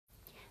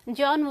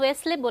জন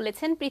Wesley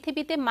বলেছেন,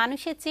 পৃথিবীতে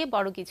মানুষের চেয়ে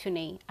বড় কিছু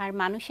নেই, আর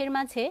মানুষের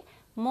মাঝে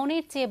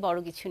মনের চেয়ে বড়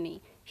কিছু নেই।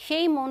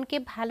 সেই মনকে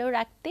ভালো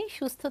রাখতে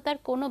সুস্থতার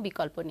কোনো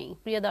বিকল্প নেই।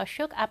 প্রিয়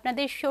দর্শক,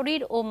 আপনাদের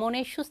শরীর ও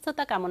মনের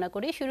সুস্থতা কামনা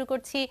করে শুরু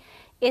করছি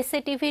এসএ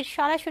টিভির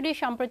সরাসরি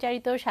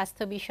সম্প্রচারিত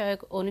স্বাস্থ্য বিষয়ক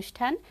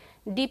অনুষ্ঠান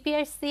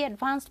ডিপিআরসি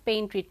অ্যাডভান্সড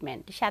পেইন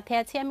ট্রিটমেন্ট। সাথে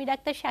আছি আমি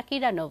ডাক্তার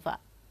শাকিরা নোভা।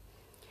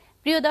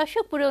 প্রিয়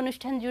দর্শক, পুরো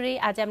অনুষ্ঠান জুড়েই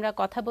আজ আমরা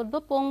কথা বলবো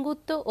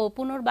পঙ্গুত্ব ও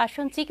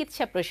পুনর্বাসন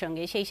চিকিৎসা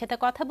প্রসঙ্গে। সেই সাথে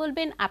কথা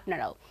বলবেন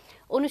আপনারাও।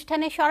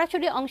 অনুষ্ঠানে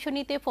সরাসরি অংশ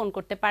নিতে ফোন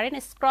করতে পারেন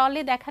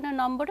স্ক্রলে দেখানো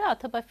নম্বরে,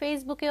 অথবা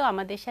ফেসবুকেও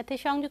আমাদের সাথে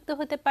সংযুক্ত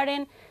হতে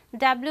পারেন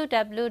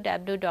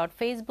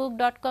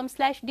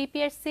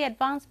www.facebook.com/dprc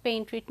advanced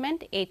pain treatment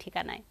এই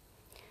ঠিকানায়।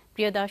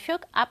 প্রিয় দর্শক,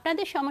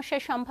 আপনাদের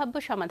সমস্যার সম্ভাব্য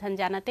সমাধান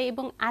জানাতে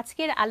এবং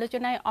আজকের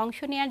আলোচনায় অংশ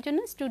নেওয়ার জন্য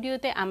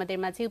স্টুডিওতে আমাদের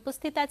মাঝে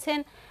উপস্থিত আছেন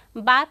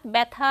বাত,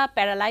 ব্যথা,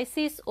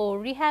 প্যারালাইসিস ও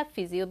রিহ্যাব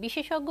ফিজিও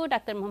বিশেষজ্ঞ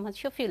ডাক্তার মোহাম্মদ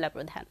শফিউল্লাহ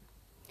প্রধান।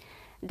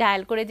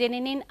 ডায়াল করে জেনে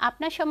নিন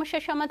আপনার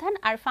সমস্যার সমাধান,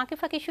 আর ফাঁকে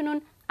ফাঁকে শুনুন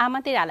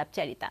আমাদের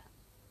আলাপচারিতা।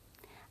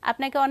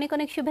 আপনাকে অনেক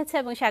অনেক শুভেচ্ছা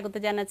এবং স্বাগত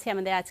জানাচ্ছি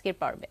আমাদের আজকের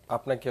পর্বে।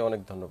 আপনাকে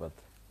অনেক ধন্যবাদ।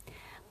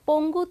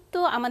 পঙ্গুত্ব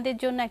আমাদের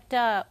জন্য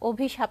একটা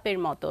অভিশাপের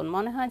মতন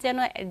মনে হয়, যেন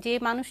যে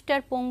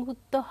মানুষটার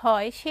পঙ্গুত্ব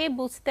হয় সে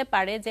বুঝতে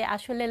পারে যে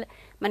আসলে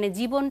মানে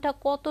জীবনটা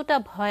কতটা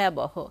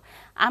ভয়াবহ।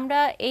 আমরা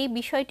এই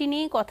বিষয়টি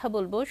নিয়েই কথা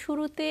বলবো।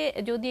 শুরুতে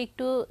যদি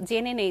একটু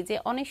জেনে নেই যে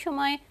অনেক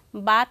সময়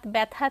বাত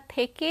ব্যথা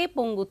থেকে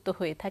পঙ্গুত্ব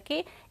হয়ে থাকে,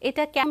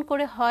 এটা কেমন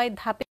করে হয়,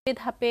 ধাপে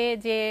ধাপে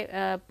যে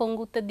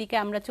পঙ্গুত্বের দিকে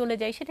আমরা চলে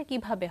যাই, সেটা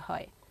কিভাবে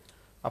হয়?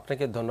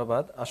 আপনাকে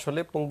ধন্যবাদ। আসলে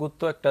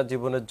পঙ্গুত্ব একটা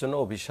জীবনের জন্য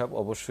অভিশাপ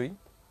অবশ্যই,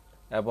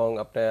 এবং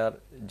আপনার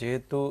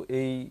যেহেতু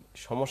এই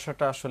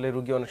সমস্যাটা আসলে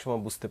রোগী অনেক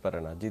সময় বুঝতে পারে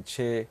না যে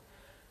সে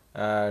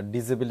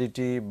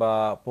ডিসেবিলিটি বা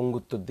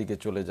পঙ্গুত্বের দিকে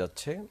চলে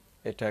যাচ্ছে।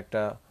 এটা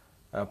একটা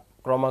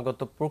ক্রমাগত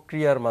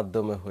প্রক্রিয়ার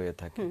মাধ্যমে হয়ে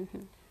থাকে।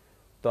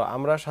 তো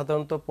আমরা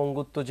সাধারণত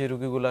পঙ্গুত্ব যে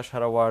রোগীগুলা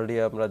সারা ওয়ার্ল্ডে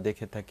আমরা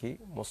দেখে থাকি,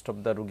 মোস্ট অফ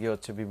দ্য রোগী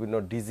হচ্ছে বিভিন্ন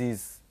ডিজিজ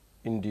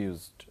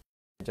ইনডিউসড,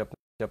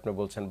 আপনি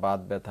বলছেন বাত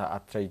ব্যথা,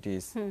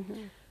 আর্থ্রাইটিস,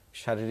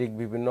 শারীরিক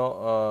বিভিন্ন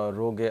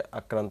রোগে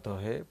আক্রান্ত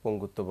হয়ে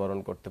পঙ্গুত্ব বরণ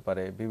করতে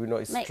পারে। বিভিন্ন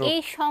স্ট্রোক, এই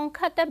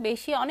সংখ্যাটা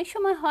বেশি অনেক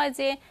সময় হয়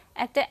যে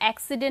একটা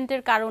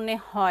অ্যাক্সিডেন্টের কারণে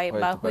হয়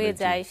বা হয়ে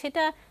যায়,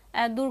 সেটা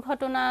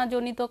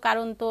দুর্ঘটনাজনিত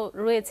কারণ তো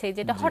রয়েছে,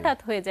 যেটা হঠাৎ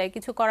হয়ে যায়,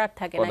 কিছু করার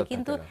থাকে না।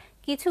 কিন্তু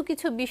কিছু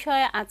কিছু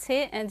বিষয় আছে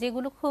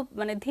যেগুলো খুব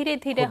মানে ধীরে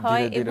ধীরে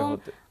হয়, এবং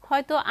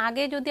হয়তো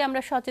আগে যদি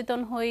আমরা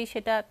সচেতন হই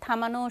সেটা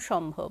থামানো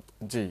সম্ভব।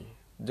 জি,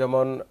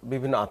 যেমন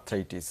বিভিন্ন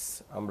আর্থ্রাইটিস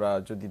আমরা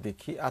যদি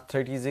দেখি,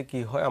 আর্থ্রাইটিসে কি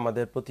হয়,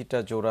 আমাদের প্রতিটা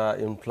জোড়া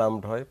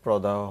ইনফ্লামড হয়,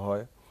 প্রদাহ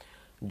হয়,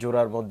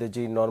 জোড়ার মধ্যে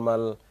যে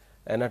নর্মাল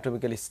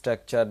অ্যানাটমিক্যাল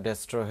স্ট্রাকচার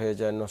ডেস্ট্রয় হয়ে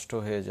যায়, নষ্ট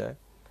হয়ে যায়।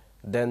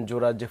 দেন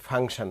জোড়ার যে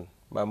ফাংশন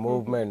বা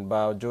মুভমেন্ট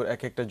বা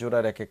এক একটা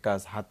জোড়ার এক এক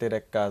কাজ, হাতের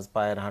এক কাজ,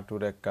 পায়ের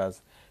হাঁটুর এক কাজ,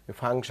 এই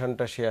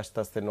ফাংশনটা সে আস্তে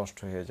আস্তে নষ্ট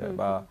হয়ে যায়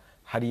বা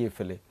হারিয়ে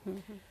ফেলে।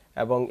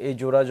 এবং এই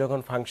জোড়া যখন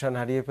ফাংশন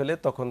হারিয়ে ফেলে,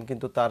 তখন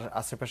কিন্তু তার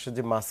আশেপাশে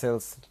যে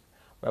মাসেলস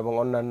এবং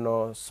অন্যান্য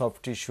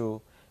সফট টিস্যু,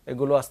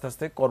 এগুলো আস্তে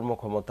আস্তে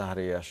কর্মক্ষমতা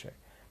হারিয়ে আসে,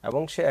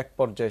 এবং সে এক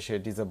পর্যায়ে সে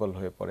ডিসেবল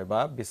হয়ে পড়ে বা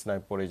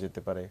বিছনায় পড়ে যেতে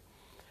পারে।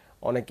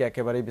 অনেকে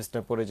একেবারেই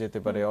বিছনায় পড়ে যেতে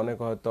পারে,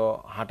 অনেকে হয়তো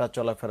হাঁটা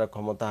চলাফেরা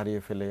ক্ষমতা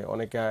হারিয়ে ফেলে,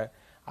 অনেকে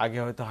আগে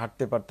হয়তো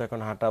হাঁটতে পারতো, এখন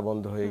হাঁটা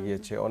বন্ধ হয়ে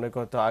গিয়েছে, অনেকে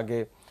হয়তো আগে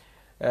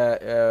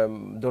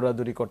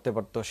দৌড়াদৌড়ি করতে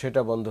পারতো,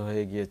 সেটা বন্ধ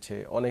হয়ে গিয়েছে,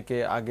 অনেকে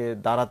আগে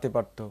দাঁড়াতে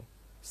পারতো,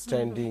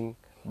 স্ট্যান্ডিং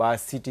বা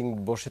সিটিং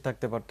বসে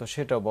থাকতে পারতো,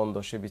 সেটাও বন্ধ,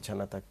 সে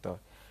বিছানা থাকতে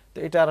হয়। তো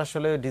এটার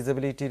আসলে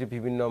ডিসেবিলিটির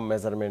বিভিন্ন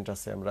মেজারমেন্ট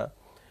আছে, আমরা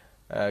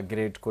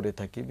গ্রেড করে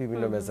থাকি,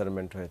 বিভিন্ন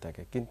মেজারমেন্ট হয়ে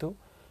থাকে। কিন্তু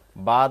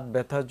বাত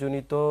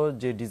ব্যথাজনিত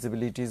যে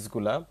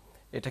ডিসেবিলিটিসগুলা,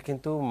 এটা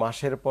কিন্তু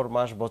মাসের পর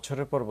মাস,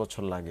 বছরের পর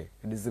বছর লাগে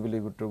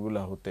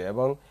ডিসেবিলিটিগুলো হতে,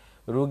 এবং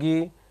রোগী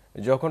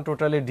যখন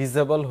টোটালি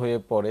ডিসেবল হয়ে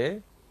পড়ে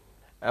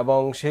এবং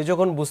সে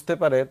যখন বুঝতে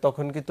পারে,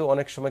 তখন কিন্তু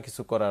অনেক সময়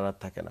কিছু করার আর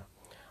থাকে না।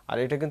 আর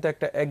এটা কিন্তু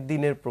একটা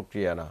একদিনের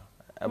প্রক্রিয়া না,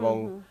 এবং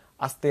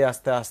আস্তে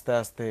আস্তে আস্তে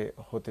আস্তে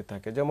হতে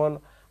থাকে। যেমন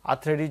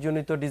আর্থ্রাইটিস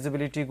জনিত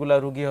ডিসেবিলিটি গুলা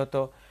রোগী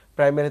হয়তো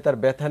প্রাইমারি তার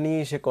ব্যথা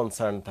নিয়ে সে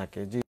কনসার্ন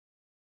থাকে, যে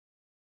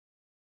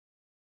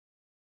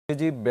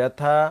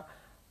ব্যথা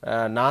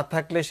না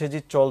থাকলে সে যে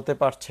চলতে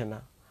পারছে না,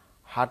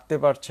 হাঁটতে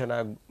পারছে না,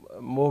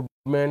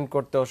 মুভমেন্ট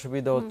করতে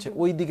অসুবিধা হচ্ছে,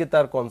 ওই দিকে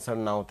তার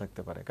কনসার্ন নাও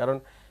থাকতে পারে। কারণ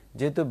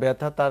যেহেতু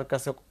ব্যথা তার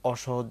কাছে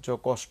অসহ্য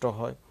কষ্ট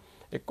হয়,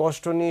 এই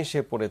কষ্ট নিয়ে সে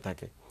পড়ে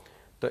থাকে।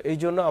 তো এই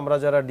জন্য আমরা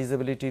যারা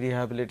ডিসেবিলিটি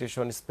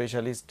রিহ্যাবিলিটেশন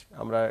স্পেশালিস্ট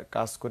আমরা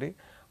কাজ করি,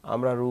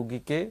 আমরা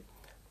রোগীকে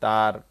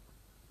তার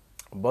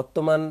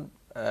বর্তমান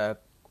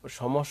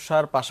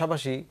সমস্যার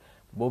পাশাপাশি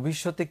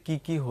ভবিষ্যতে কি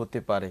কি হতে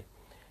পারে,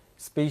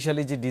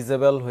 স্পেশালি যে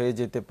ডিসেবল হয়ে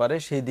যেতে পারে,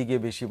 সেই দিকে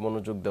বেশি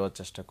মনোযোগ দেওয়ার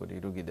চেষ্টা করি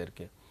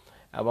রোগীদেরকে।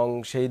 এবং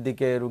সেই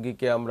দিকে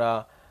রোগীকে আমরা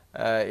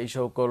এই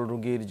সকল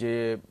রোগীর যে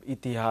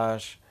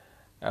ইতিহাস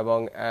এবং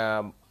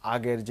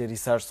আগের যে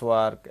রিসার্চ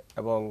ওয়ার্ক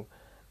এবং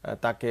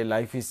তাকে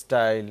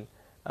লাইফস্টাইল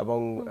এবং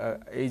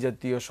এই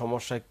জাতীয়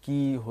সমস্যা কি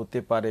হতে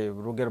পারে,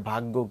 রোগের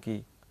ভাগ্য কি,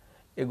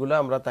 এগুলো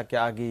আমরা তাকে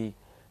আগেই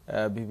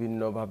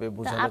বিভিন্নভাবে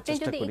বোঝানোর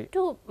চেষ্টা করি। আপনি যদি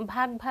একটু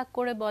ভাগ ভাগ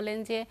করে বলেন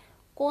যে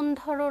কোন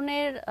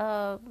ধরনের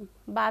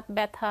বাত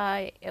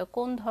ব্যথায়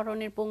কোন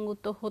ধরনের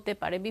পঙ্গুত্ব হতে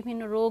পারে,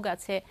 বিভিন্ন রোগ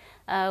আছে,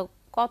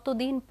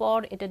 কতদিন পর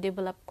এটা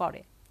ডেভেলপ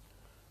করে?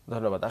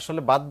 ধন্যবাদ।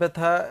 আসলে বাত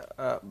ব্যথা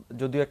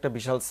যদিও একটা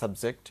বিশাল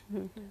সাবজেক্ট,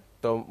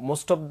 তো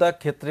মোস্ট অফ দা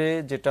ক্ষেত্রে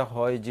যেটা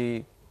হয় যে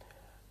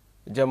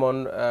যেমন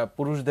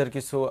পুরুষদের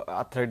কিছু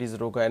আর্থ্রাইটিস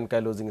রোগ,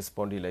 অ্যানকাইলোজিং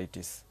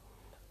স্পন্ডিলাইটিস,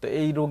 তো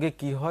এই রোগে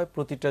কি হয়,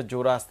 প্রতিটা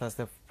জোড়া আস্তে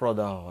আস্তে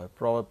প্রদাহ হয়,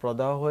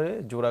 প্রদাহ হয়ে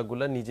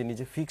জোড়াগুলো নিজে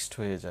নিজে ফিক্সড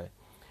হয়ে যায়,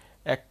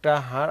 একটা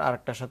হাড়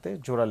আরেকটার সাথে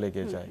জোড়া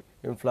লেগে যায়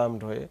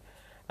ইনফ্লামড হয়ে।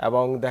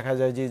 এবং দেখা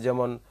যায় যে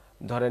যেমন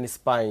ধরেন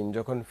স্পাইন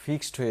যখন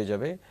ফিক্সড হয়ে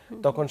যাবে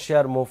তখন সে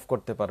আর মুভ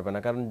করতে পারবে না,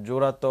 কারণ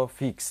জোড়া তো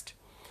ফিক্সড।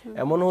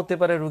 এমন হতে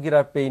পারে রুগীর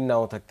আর পেইন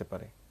নাও থাকতে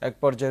পারে, এক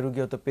পর্যায়ে রুগী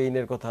হয়তো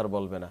পেইনের কথা আর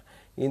বলবে না,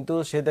 কিন্তু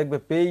সে দেখবে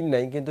পেইন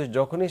নাই, কিন্তু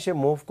যখনই সে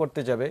মুভ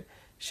করতে যাবে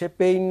সে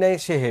পেইন নাই,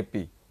 সে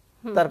হ্যাপি,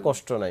 তার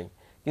কষ্ট নাই,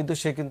 কিন্তু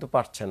সে কিন্তু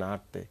পারছে না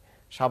হাঁটতে,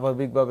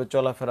 স্বাভাবিকভাবে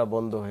চলাফেরা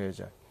বন্ধ হয়ে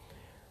যায়।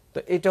 তো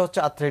এটা হচ্ছে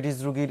আর্থ্রাইটিস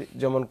রোগীর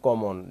যেমন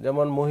কমন,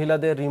 যেমন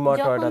মহিলাদের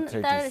রিউমাটয়েড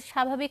আর্থ্রাইটিস, তার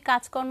স্বাভাবিক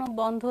কাজকর্ম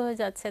বন্ধ হয়ে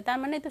যাচ্ছে, তার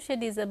মানে তো সে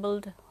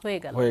ডিসেবলড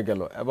হয়ে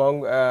গেল। এবং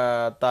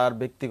তার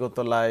ব্যক্তিগত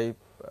লাইফ,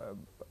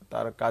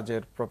 তার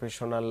কাজের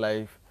প্রফেশনাল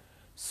লাইফ,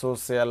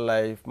 সোশ্যাল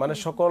লাইফ, মানে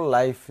সকল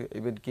লাইফ,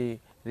 ইভেন কি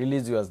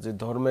রিলিজিয়াস যে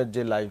ধর্মের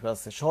যে লাইফ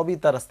আছে সবই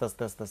তার আস্তে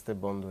আস্তে আস্তে আস্তে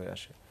বন্ধ হয়ে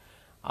আসে।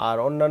 আর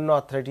অন্যান্য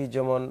আর্থ্রাইটিস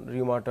যেমন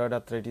রিউমাটয়েড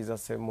আর্থ্রাইটিস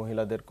আছে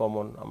মহিলাদের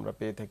কমন আমরা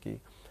পেয়ে থাকি,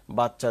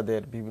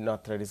 বাচ্চাদের বিভিন্ন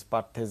আর্থ্রাইটিস,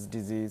 পার্থেস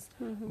ডিজিজ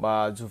বা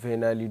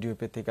জুভেনাইল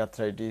ইডিওপ্যাথিক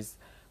আর্থ্রাইটিস,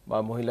 বা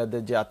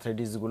মহিলাদের যে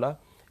আর্থ্রাইটিসগুলা,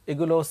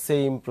 এগুলো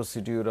সেম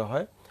প্রসিডিউরে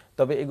হয়।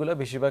 তবে এগুলো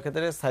বেশিরভাগ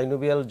ক্ষেত্রে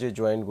সাইনোভিয়াল যে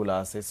জয়েন্টগুলো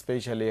আছে,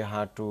 স্পেশালি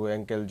হাঁটু,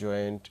 অ্যাঙ্কেল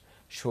জয়েন্ট,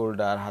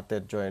 শোল্ডার,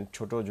 হাতের জয়েন্ট,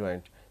 ছোট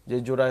জয়েন্ট, যে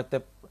জোড়াতে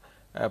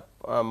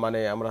মানে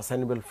আমরা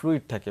সাইনোভিয়াল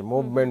ফ্লুইড থাকে,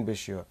 মুভমেন্ট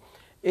বেশি হয়,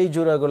 এই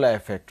জোড়াগুলো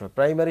এফেক্ট হয়।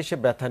 প্রাইমারি সে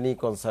ব্যথা নিয়ে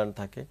কনসার্ন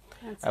থাকে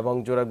এবং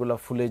জোড়াগুলো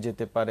ফুলে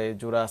যেতে পারে,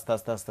 জোড়া আস্তে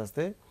আস্তে আস্তে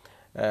আস্তে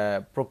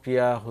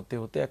প্রক্রিয়া হতে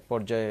হতে এক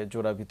পর্যায়ে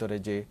জোড়া ভিতরে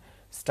যে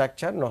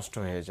স্ট্রাকচার নষ্ট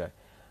হয়ে যায়,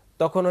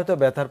 তখন হয়তো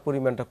ব্যথার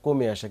পরিমাণটা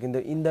কমে আসে, কিন্তু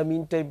ইন দ্য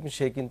মিন টাইম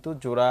সে কিন্তু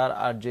জোড়ার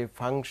আর যে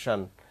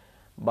ফাংশন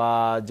বা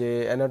যে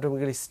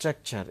অ্যানাটমিক্যাল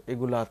স্ট্রাকচার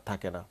এগুলো আর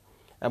থাকে না,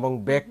 এবং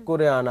ব্যাক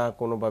করে আনা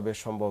কোনোভাবে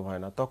সম্ভব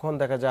হয় না। তখন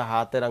দেখা যায়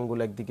হাতের আঙ্গুল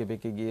একদিকে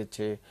বেঁকে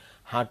গিয়েছে,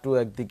 হাঁটু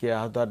একদিকে,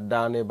 হাতার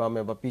ডানে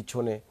বামে বা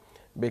পিছনে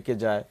বেঁকে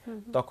যায়,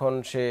 তখন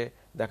সে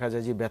দেখা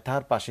যায় যে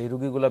ব্যথার পাশে, এই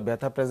রোগীগুলো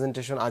ব্যথা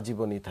প্রেজেন্টেশন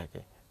আজীবনই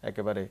থাকে,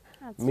 একেবারে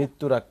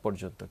মৃত্যুর আগ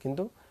পর্যন্ত।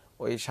 কিন্তু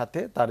ওই সাথে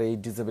তার এই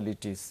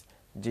ডিসেবিলিটিস,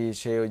 যে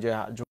সে ওই যে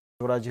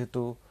জোড়া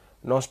যেহেতু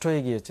নষ্ট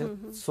হয়ে গিয়েছে,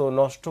 সো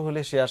নষ্ট হলে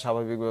সে আর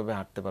স্বাভাবিকভাবে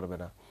হাঁটতে পারবে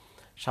না,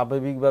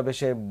 স্বাভাবিকভাবে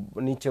সে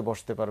নিচে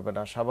বসতে পারবে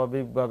না,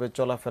 স্বাভাবিকভাবে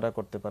চলাফেরা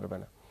করতে পারবে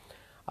না।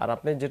 আর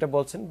আপনি যেটা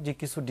বলছেন যে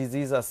কিছু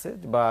ডিজিজ আছে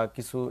বা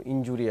কিছু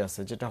ইনজুরি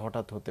আছে যেটা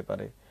হঠাৎ হতে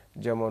পারে,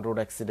 যেমন road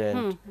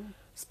accident,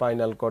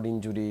 spinal cord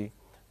injury,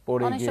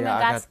 পড়ে গিয়ে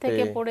আঘাত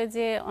পেয়ে পড়ে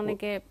যে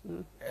অনেকে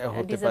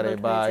হতে পারে,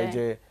 বা এই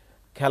যে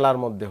খেলার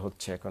মধ্যে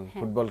হচ্ছে এখন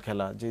ফুটবল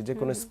খেলা, যে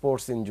কোনো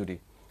স্পোর্টস ইনজুরি,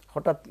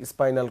 হঠাৎ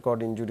স্পাইনাল কর্ড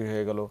ইনজুরি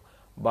হয়ে গেল,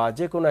 বা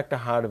যে কোনো একটা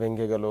হাড়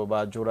ভেঙে গেল বা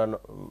জোড়া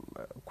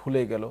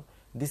খুলে গেল,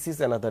 দিস ইজ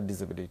অ্যানাদার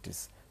ডিসেবিলিটিস।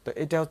 তো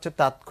এটা হচ্ছে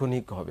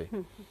তাৎক্ষণিক হবে।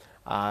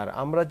 আর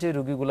আমরা যে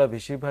রোগীগুলা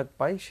বেশিরভাগ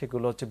পাই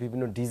সেগুলো হচ্ছে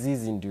বিভিন্ন ডিজিজ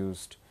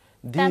ইনডিউসড,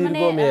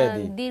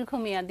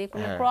 দীর্ঘমেয়াদী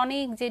কোনো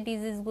ক্রনিক যে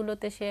ডিজিজ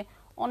গুলোতে সে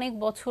অনেক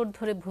বছর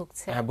ধরে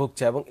ভুগছে।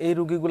 ভুগছে, এবং এই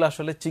রোগীগুলো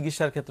আসলে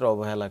চিকিৎসার ক্ষেত্রে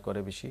অবহেলা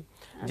করে বেশি,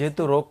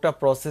 যেহেতু রোগটা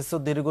প্রসেসও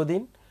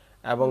দীর্ঘদিন,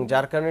 এবং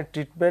যার কারণে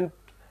ট্রিটমেন্ট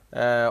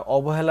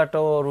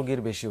অবহেলাটাও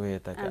রোগীর বেশি হয়ে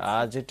থাকে।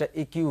 আর যেটা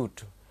একিউট,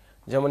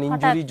 যেমন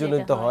ইনজুরি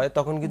জনিত হয়,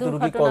 তখন কিন্তু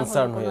রোগী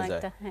কনসার্ন হয়ে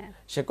যায়,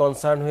 সে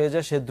কনসার্ন হয়ে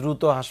যায়, সে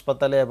দ্রুত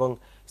হাসপাতালে এবং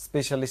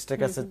স্পেশালিস্টের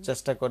কাছে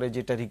চেষ্টা করে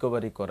যেটা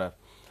রিকভারি করার।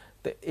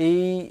 তো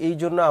এই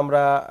জন্য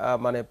আমরা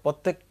মানে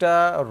প্রত্যেকটা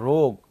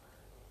রোগ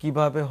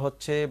কিভাবে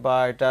হচ্ছে বা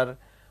এটার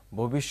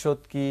ভবিষ্যৎ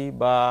কি,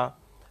 বা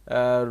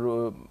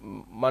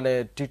মানে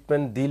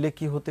ট্রিটমেন্ট দিলে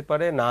কি হতে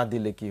পারে, না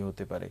দিলে কি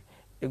হতে পারে,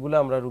 এগুলো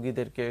আমরা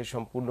রোগীদেরকে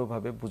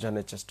সম্পূর্ণভাবে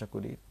বোঝানোর চেষ্টা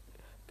করি।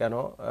 কেন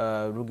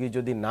রোগী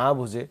যদি না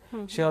বুঝে,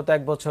 সে হয়তো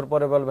এক বছর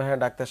পরে বলবে, হ্যাঁ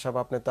ডাক্তার সাহেব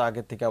আপনি তো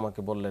আগে থেকে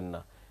আমাকে বললেন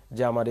না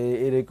যে আমার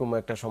এরকম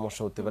একটা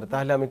সমস্যা হতে পারে,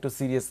 তাহলে আমি একটু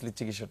সিরিয়াসলি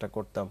চিকিৎসাটা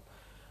করতাম।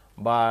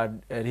 বা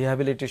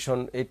রিহ্যাবিলিটেশন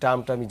এই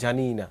টার্মটা আমি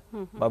জানিই না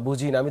বা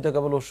বুঝি না, আমি তো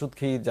কেবল ওষুধ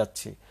খেয়ে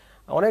যাচ্ছি।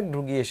 অনেক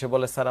রোগী এসে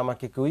বলে, স্যার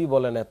আমাকে কেউই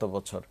বলেন এত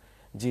বছর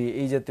যে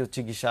এই জাতীয়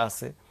চিকিৎসা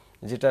আছে,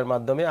 যেটার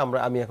মাধ্যমে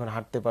আমি এখন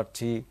হাঁটতে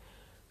পারছি,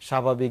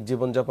 স্বাভাবিক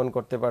জীবনযাপন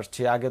করতে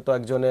পারছি। আগে তো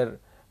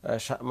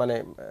মানে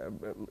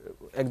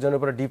একজনের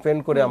উপরে ডিপেন্ড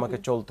করে আমাকে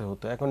চলতে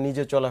হতো, এখন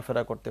নিজে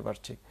চলাফেরা করতে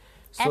পারছি।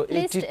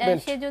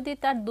 সে যদি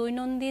তার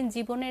দৈনন্দিন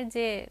জীবনের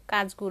যে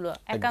কাজগুলো,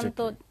 একান্ত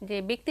যে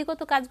ব্যক্তিগত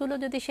কাজগুলো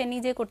যদি সে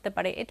নিজে করতে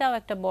পারে, এটাও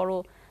একটা বড়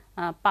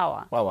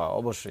পাওয়া।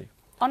 অবশ্যই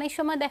অনেক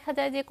সময় দেখা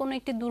যায় যে কোনো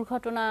একটি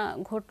দুর্ঘটনা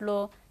ঘটলো,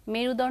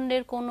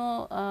 মেরুদণ্ডের কোনো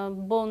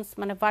বোনস,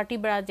 মানে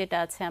ভার্টিব্রা যেটা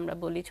আছে আমরা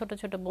বলি, ছোট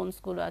ছোট বোনস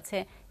গুলো আছে,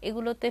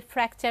 এগুলোতে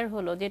ফ্র্যাকচার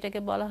হলো, যেটাকে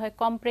বলা হয়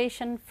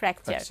কম্প্রেশন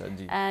ফ্র্যাকচার।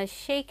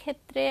 সেই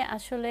ক্ষেত্রে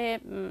আসলে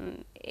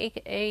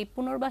এই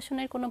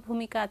পুনর্বাসনের কোনো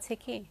ভূমিকা আছে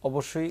কি?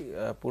 অবশ্যই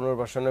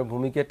পুনর্বাসনের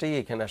ভূমিকাটাই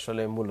এখানে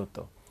আসলে মূলত।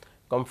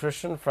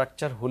 কম্প্রেশন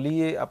ফ্র্যাকচার হলেই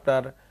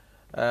আপনার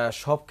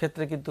সব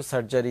ক্ষেত্রে কিন্তু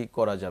সার্জারি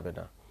করা যাবে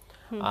না।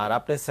 আর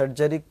আপনি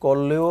সার্জারি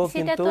করলেও সেটা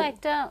কিন্তু তো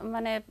একটা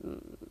মানে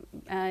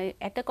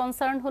একটা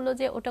কনসার্ন হলো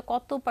যে ওটা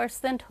কত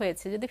পার্সেন্ট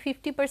হয়েছে, যদি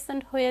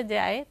 50% হয়ে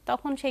যায়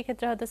তখন সেই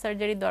ক্ষেত্রে হয়তো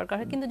সার্জারি দরকার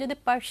হয়, কিন্তু যদি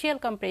পার্শিয়াল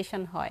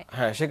কম্প্রেশন হয়,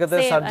 হ্যাঁ সেক্ষেত্রে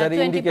সার্জারি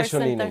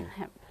ইন্ডিকেশনই নেই,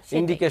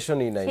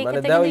 ইন্ডিকেশনই নাই, মানে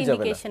দেওয়াই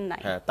যাবে না।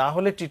 হ্যাঁ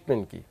তাহলে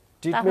ট্রিটমেন্ট কি?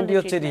 ট্রিটমেন্টই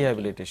হচ্ছে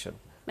রিহ্যাবিলিটেশন।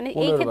 মানে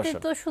এই ক্ষেত্রে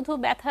তো শুধু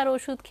ব্যথার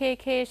ওষুধ খেয়ে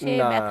খেয়ে সে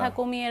ব্যথা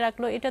কমিয়ে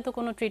রাখলো, এটা তো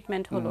কোনো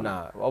ট্রিটমেন্ট হলো না। না,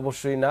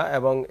 অবশ্যই না।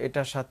 এবং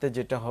এটার সাথে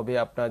যেটা হবে,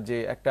 আপনার যে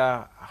একটা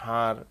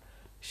হাড়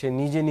সে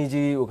নিজে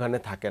নিজেই ওখানে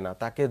থাকে না,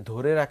 তাকে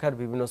ধরে রাখার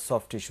বিভিন্ন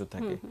সফট টিস্যু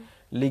থাকে,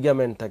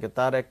 লিগামেন্ট থাকে,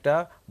 তার একটা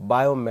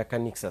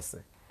বায়োমেকানিক্স আছে।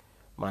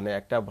 মানে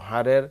একটা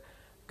হাড়ের,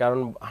 কারণ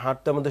হাড়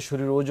তো আমাদের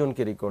শরীর ওজন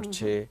ক্যারি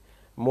করছে,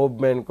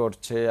 মুভমেন্ট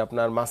করছে,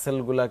 আপনার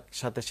মাসেলগুলোর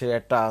সাথে সে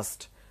অ্যাটাচড,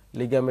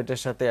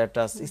 লিগামেন্টের সাথে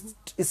অ্যাটাচড,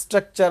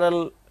 স্ট্রাকচারাল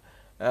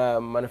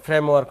মানে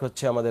ফ্রেমওয়ার্ক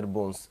হচ্ছে আমাদের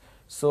বোনস।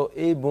 সো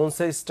এই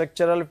বোনসের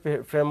স্ট্রাকচারাল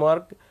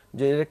ফ্রেমওয়ার্ক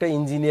যে এর একটা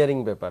ইঞ্জিনিয়ারিং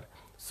ব্যাপার।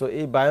 সো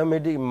এই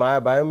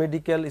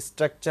বায়োমেডিক্যাল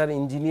স্ট্রাকচার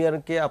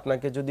ইঞ্জিনিয়ারকে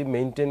আপনাকে যদি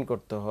মেনটেন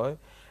করতে হয়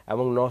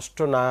এবং নষ্ট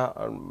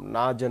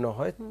না যেন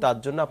হয়, তার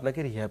জন্য আপনাকে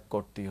রিহ্যাব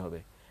করতেই হবে।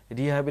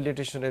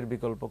 রিহ্যাবিলিটেশনের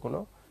বিকল্প কোনো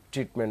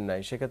ট্রিটমেন্ট নাই।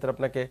 সেক্ষেত্রে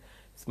আপনাকে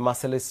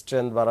মাসেলের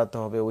স্ট্রেংথ বাড়াতে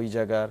হবে, ওই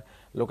জায়গার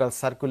লোকাল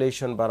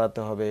সার্কুলেশন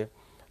বাড়াতে হবে।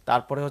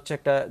 তারপরে হচ্ছে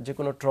একটা যে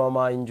কোনো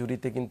ট্রমা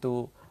ইনজুরিতে কিন্তু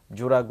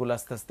জোড়াগুলো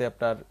আস্তে আস্তে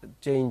আপনার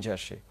চেঞ্জ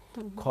আসে,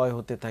 ক্ষয়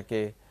হতে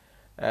থাকে,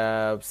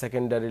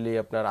 সেকেন্ডারিলি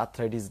আপনার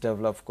আর্থ্রাইটিস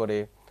ডেভেলপ করে।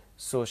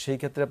 সো সেই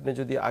ক্ষেত্রে আপনি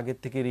যদি আগের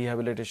থেকে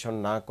রিহ্যাবিলিটেশন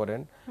না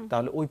করেন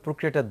তাহলে ওই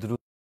প্রক্রিয়াটা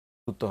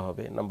দ্রুত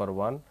হবে, নাম্বার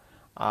 1।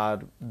 আর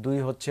 2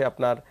 হচ্ছে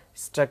আপনার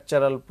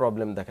স্ট্রাকচারাল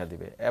প্রবলেম দেখা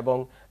দিবে, এবং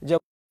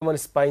যেমন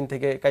স্পাইন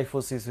থেকে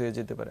কাইফোসিস হয়ে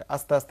যেতে পারে,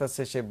 আস্তে আস্তে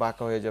আস্তে সে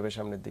বাঁকা হয়ে যাবে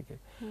সামনের দিকে,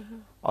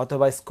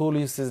 অথবা স্কুল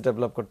ইউসিস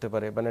ডেভেলপ করতে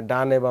পারে, মানে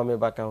ডানে বামে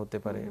বাঁকা হতে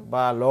পারে,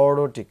 বা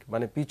লর্ডোটিক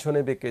মানে পিছনে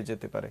বেঁকে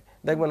যেতে পারে।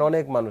 দেখবেন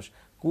অনেক মানুষ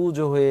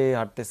কুজো হয়ে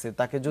হাঁটতেছে,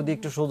 তাকে যদি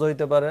একটু সোজা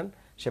হইতে পারেন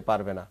সে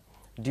পারবে না,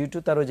 ডিউ টু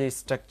তার যে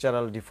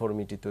স্ট্রাকচারাল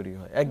ডিফর্মিটি তৈরি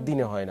হয়,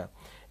 একদিনে হয় না।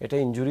 এটা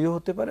ইনজুরিও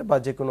হতে পারে, বা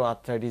যে কোনো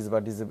আর্থ্রাইটিস বা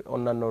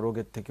অন্যান্য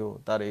রোগের থেকেও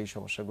তার এই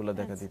সমস্যাগুলো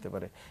দেখা দিতে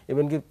পারে।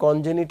 ইভেন কি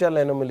কনজেনিটাল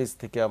অ্যানোমালিস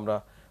থেকে আমরা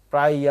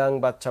প্রায় ইয়াং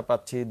বাচ্চা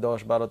পাচ্ছি, 10,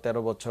 12,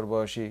 13 বছর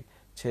বয়সী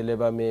ছেলে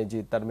বা মেয়ে, যে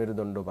তার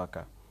মেরুদণ্ড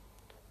বাঁকা,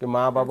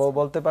 মা বাবাও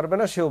বলতে পারবে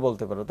না, সেও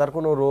বলতে পারবে, তার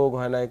কোনো রোগ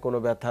হয় নাই, কোনো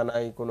ব্যথা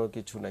নাই, কোনো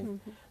কিছু নাই।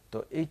 তো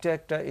এইটা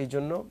একটা, এই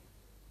জন্য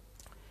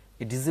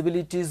এই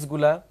ডিসেবিলিটিস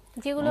গুলা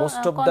যেগুলো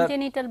মোস্ট অফ দা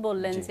কনজেনিটাল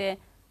বললেন, যে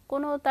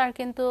কোনো তার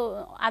কিন্তু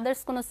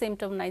আদার্স কোনো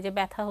সিম্পটম নাই, যে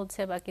ব্যথা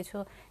হচ্ছে বা কিছু,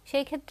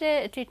 সেই ক্ষেত্রে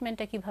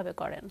ট্রিটমেন্টটা কিভাবে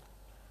করেন?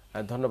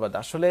 ধন্যবাদ।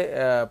 আসলে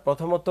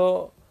প্রথমত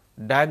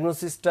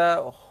ডায়াগনোসিসটা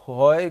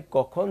হয়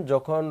কখন,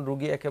 যখন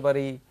রোগী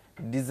একেবারেই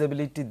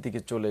ডিসেবিলিটির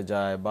দিকে চলে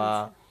যায়, বা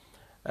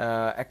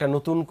একটা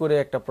নতুন করে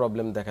একটা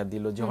প্রবলেম দেখা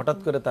দিল, যে হঠাৎ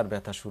করে তার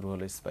ব্যথা শুরু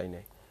হলো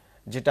স্পাইনে,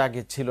 যেটা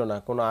আগে ছিল না,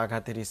 কোনো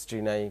আঘাতের হিস্ট্রি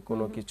নাই,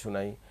 কোনো কিছু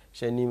নাই,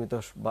 সে নিয়মিত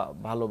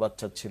ভালো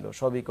বাচ্চা ছিল,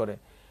 সবই করে।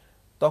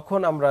 তখন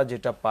আমরা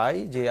যেটা পাই,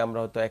 যে আমরা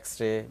হয়তো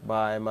এক্সরে বা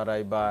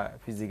এমআরআই বা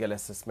ফিজিক্যাল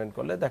অ্যাসেসমেন্ট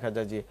করলে দেখা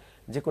যায়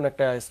যে কোনো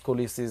একটা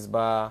স্কোলিসিস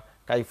বা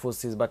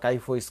কাইফোসিস বা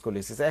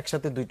কাইফোস্কোলিসিস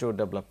একসাথে দুইটাও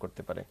ডেভেলপ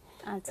করতে পারে।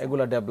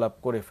 এগুলা ডেভেলপ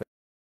করে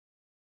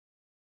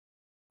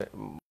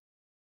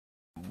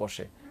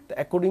বসে। তো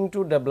অ্যাকর্ডিং টু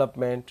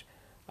ডেভেলপমেন্ট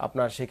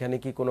আপনার সেখানে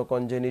কি কোনো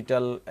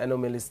কনজেনিটাল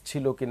অ্যানোমেলিস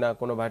ছিল কিনা,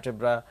 কোনো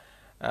ভার্টেব্রা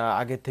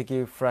আগে থেকে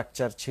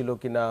ফ্র্যাকচার ছিল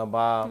কিনা,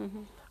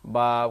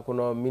 বা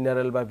কোনো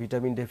মিনারেল বা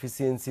ভিটামিন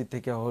ডেফিসিয়েন্সি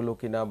থেকে হলো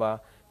কিনা, বা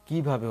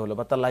কিভাবে হলো,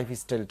 বা তার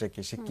লাইফস্টাইলটা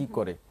কি, সে কি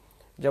করে।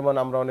 যেমন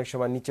আমরা অনেক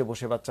সময় নিচে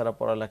বসে বাচ্চারা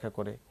পড়ালেখা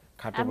করে,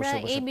 খাটে বসে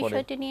আমরা বসে এই পড়ে।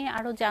 বিষয়টি নিয়ে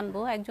আরো জানবো,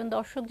 একজন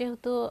দর্শক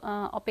যেহেতু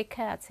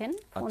অপেক্ষায় আছেন,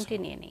 ফোনটি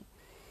নিয়ে নেই।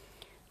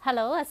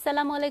 হ্যালো,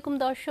 আসসালামু আলাইকুম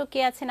দর্শক, কে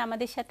আছেন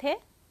আমাদের সাথে?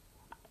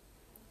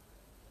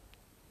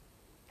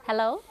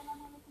 হ্যালো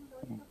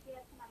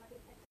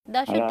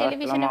দর্শক,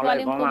 টেলিভিশনের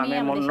ভলিউম কমিয়ে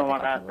আমাদের সাথে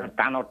কথা বলুন।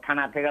 তানোর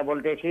থানা থেকে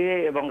বলতেছি,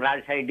 এবং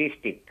রাজশাহী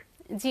ডিস্ট্রিক্ট।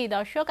 জি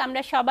দর্শক,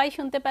 আমরা সবাই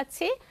শুনতে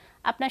পাচ্ছি,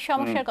 আপনার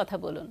সমস্যার কথা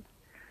বলুন।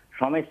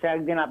 সমস্যা,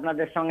 একদিন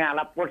আপনাদের সঙ্গে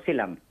আলাপ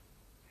করছিলাম,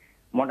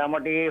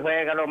 মোটামুটি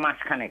হয়ে গেল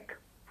মাসখানেক।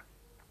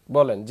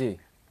 বলেন জি,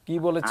 কি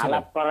বলেছিলেন?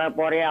 আলাপ করার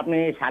পরে আপনি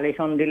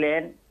সাজেশন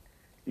দিলেন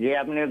যে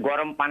আপনি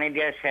গরম পানি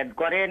দিয়ে সেদ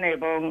করেন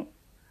এবং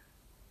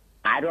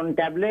আয়রন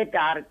ট্যাবলেট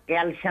আর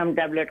ক্যালসিয়াম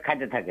ট্যাবলেট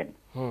খাইতে থাকেন।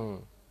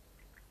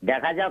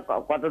 দেখা যাক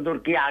কতদূর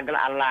কি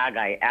আল্লাহ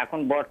আগায়। এখন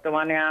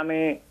বর্তমানে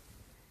আমি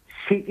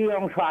সিকি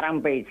অংশ আরাম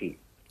পেয়েছি।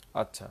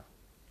 আচ্ছা,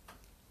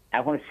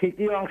 এখন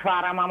সিকি অংশ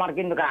আরাম আমার,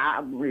 কিন্তু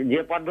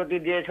যে পদ্ধতি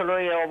দিয়েছিল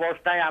এই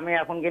অবস্থায় আমি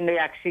এখন কিন্তু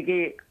এক সিকি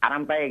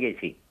আরাম পেয়ে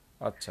গেছি।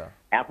 আচ্ছা,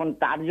 এখন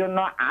তার জন্য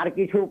আর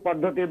কিছু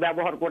পদ্ধতি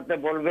ব্যবহার করতে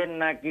বলবেন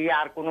নাকি,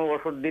 আর কোনো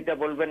ওষুধ দিতে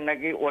বলবেন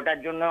নাকি, ওটার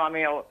জন্য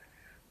আমি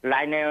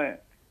লাইনে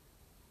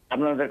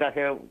আপনাদের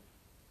কাছে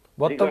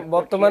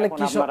বর্তমানে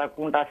কি আপনারা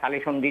কোনটা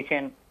সাজেশন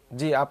দিচ্ছেন?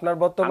 জি, আপনার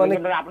বর্তমানে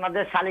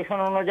আপনাদের সাজেশন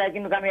অনুযায়ী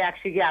কিন্তু আমি এক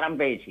সিকি আরাম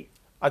পেয়েছি।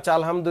 আচ্ছা,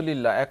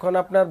 আলহামদুলিল্লাহ। এখন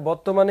আপনার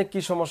বর্তমানে কি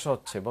সমস্যা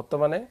হচ্ছে?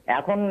 বর্তমানে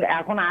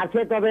এখন আছে,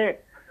 তবে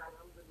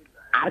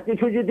আর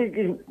কিছু যদি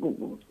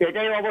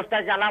এটাই অবস্থা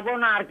চালাবো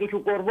না আর কিছু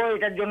করব,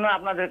 এটার জন্য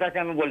আপনাদের কাছে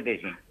আমি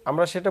বলতেছি।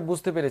 আমরা সেটা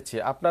বুঝতে পেরেছি।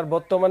 আপনার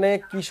বর্তমানে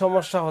কি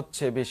সমস্যা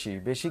হচ্ছে? বেশি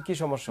বেশি কি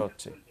সমস্যা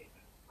হচ্ছে?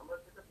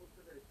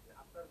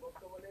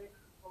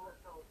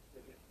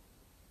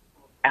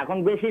 এখন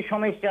বেশি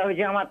সমস্যা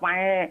হয়েছে আমার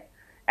পায়ে,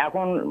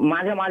 এখন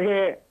মাঝে মাঝে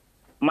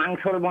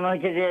মাংসর মনে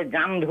হচ্ছে যে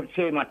জাম ধরছে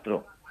এই মাত্র।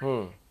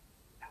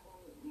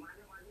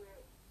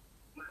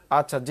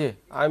 আচ্ছা, জি,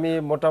 আমি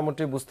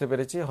মোটামুটি বুঝতে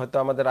পেরেছি। হয়তো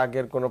আমাদের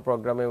আগের কোনো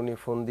প্রোগ্রামে উনি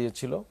ফোন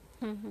দিয়েছিল,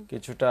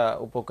 কিছুটা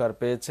উপকার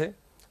পেয়েছে।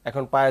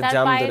 এখন পায়ে তার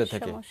জাম পায়ের ধরে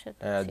থাকে, সমস্যা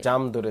ছিল।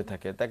 জাম ধরে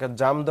থাকে। তাকে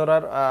জাম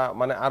ধরার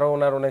মানে আরো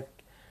ওনার অনেক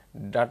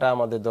ডাটা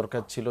আমাদের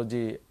দরকার ছিল,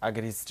 যে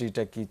আগের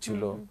হিস্ট্রিটা কি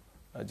ছিল,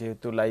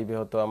 যেহেতু লাইভে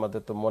হতো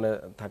আমাদের তো মনে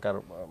থাকার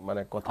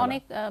মানে কথা না।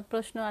 অনেক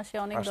প্রশ্ন আসে,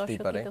 অনেক আসতেই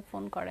দর্শক পারে। তো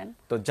ফোন করেন।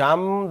 তো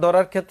জাম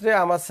ধরার ক্ষেত্রে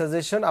আমার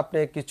সাজেশন, আপনি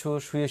কিছু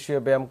শুয়ে শুয়ে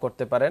ব্যায়াম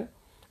করতে পারেন,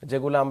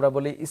 যেগুলো আমরা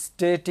বলি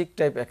স্ট্যাটিক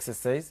টাইপ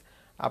এক্সারসাইজ।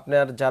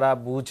 আপনার যারা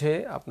বুঝে,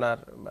 আপনার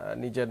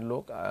নিজের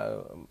লোক,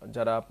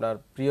 যারা আপনার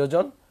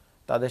প্রিয়জন,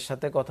 তাদের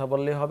সাথে কথা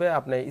বললে হবে।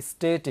 আপনি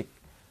স্ট্যাটিক,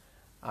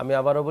 আমি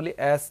আবারও বলি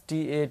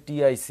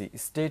STATIC,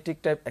 স্ট্যাটিক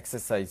টাইপ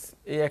এক্সারসাইজ,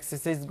 এই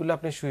এক্সারসাইজগুলো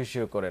আপনি শুয়ে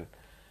শুয়ে করেন।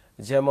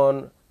 যেমন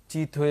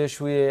চিত হয়ে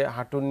শুয়ে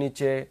হাঁটুর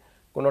নিচে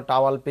কোনো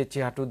টাওয়াল পেঁচে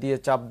হাঁটু দিয়ে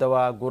চাপ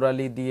দেওয়া,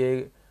 গোড়ালি দিয়ে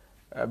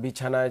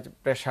বিছানায়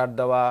প্রেসার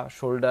দেওয়া,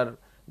 শোল্ডার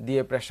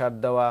দিয়ে প্রেসার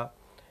দেওয়া,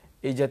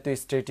 এই জাতীয়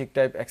স্ট্যাটিক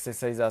টাইপ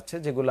এক্সারসাইজ আছে,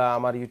 যেগুলো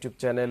আমার ইউটিউব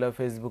চ্যানেলে,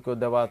 ফেসবুকেও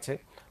দেওয়া আছে,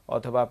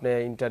 অথবা আপনি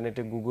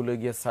ইন্টারনেটে গুগলে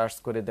গিয়ে সার্চ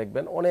করে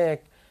দেখবেন, অনেক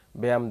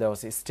ব্যায়াম দেওয়া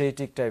আছে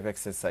স্ট্যাটিক টাইপ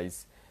এক্সারসাইজ।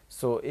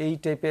 সো এই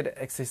টাইপের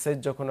এক্সারসাইজ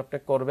যখন আপনি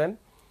করবেন,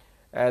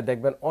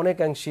 দেখবেন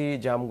অনেকাংশই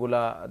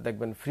জামগুলা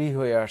দেখবেন ফ্রি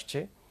হয়ে আসছে।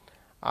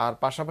 আর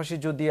পাশাপাশি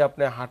যদি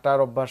আপনি হাঁটার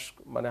অভ্যাস,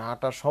 মানে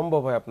হাঁটা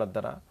সম্ভব হয় আপনার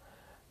দ্বারা,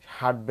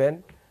 হাঁটবেন।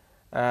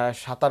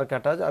 সাঁতার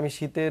কাটা, আমি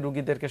শীতে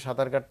রুগীদেরকে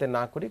সাঁতার কাটতে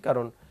না করি,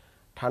 কারণ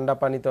ঠান্ডা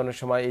পানিতে অনেক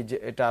সময় এই যে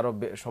এটা আরও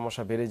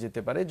সমস্যা বেড়ে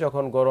যেতে পারে।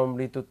 যখন গরম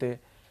ঋতুতে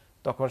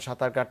তখন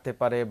সাঁতার কাটতে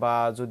পারে, বা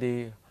যদি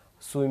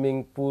সুইমিং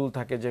পুল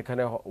থাকে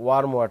যেখানে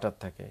ওয়ার্ম ওয়াটার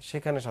থাকে,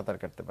 সেখানে সাঁতার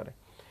কাটতে পারে।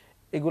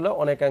 এগুলো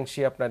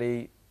অনেকাংশই আপনার এই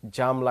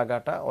জাম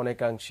লাগাটা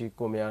অনেকাংশই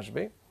কমে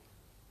আসবে।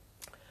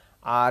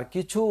 আর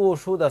কিছু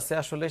ওষুধ আছে,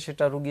 আসলে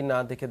সেটা রুগী না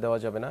দেখে দেওয়া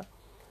যাবে না,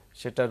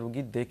 সেটা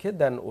রুগী দেখে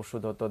দেন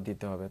ওষুধ হয়তো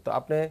দিতে হবে। তো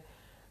আপনি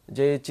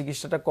যে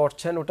চিকিৎসাটা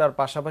করছেন ওটার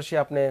পাশাপাশি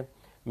আপনি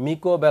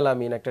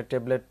মিকোবেলামিন একটা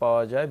ট্যাবলেট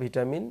পাওয়া যায়,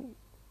 ভিটামিন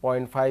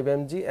 0.5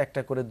 mg,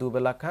 একটা করে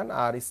দুবেলা খান।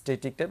 আর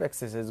স্ট্যাটিক টাইপ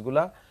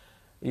এক্সারসাইজগুলা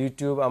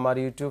আমার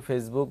ইউটিউব,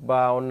 ফেসবুক বা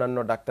অন্যান্য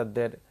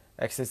ডাক্তারদের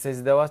এক্সারসাইজ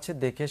দেওয়া আছে,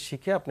 দেখে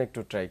শিখে আপনি একটু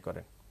ট্রাই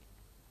করেন।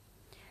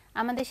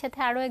 আমাদের সাথে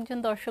আরো একজন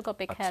দর্শক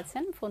অপেক্ষায়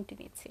আছেন, ফোনটি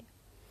নিচ্ছি।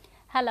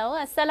 হ্যালো,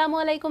 আসসালামু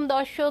আলাইকুম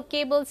দর্শক, কে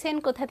বলছেন,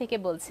 কোথা থেকে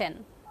বলছেন?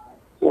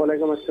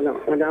 ওয়ালাইকুম আসসালাম,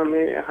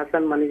 আমি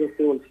হাসান মানিকগঞ্জ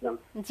বলছিলাম।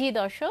 জি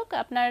দর্শক,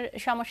 আপনার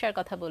সমস্যার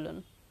কথা বলুন।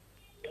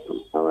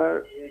 আমার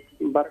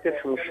বাতের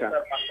সমস্যা।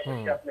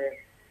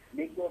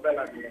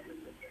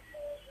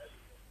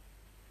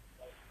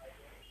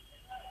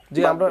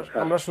 জি,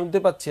 আমরা শুনতে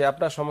পাচ্ছি,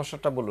 আপনার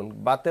সমস্যাটা বলুন।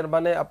 বাতের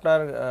মানে আপনার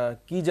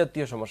কি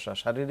জাতীয় সমস্যা?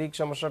 শারীরিক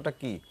সমস্যাটা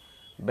কি?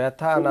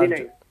 ব্যথা না?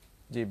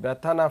 জি,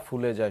 ব্যথা না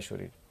ফুলে যায়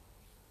শরীর?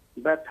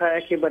 ব্যথা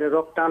একেবারে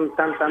রক্ত টান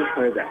টান টান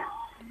হয়ে যায়।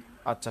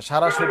 আচ্ছা,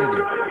 সারা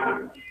শরীরে?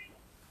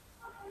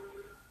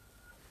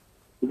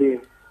 জি।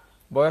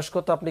 বয়স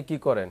কত? আপনি কি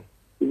করেন?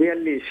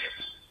 42।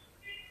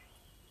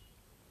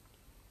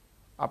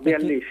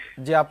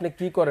 যে আপনি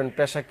কি করেন,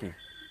 পেশা কি?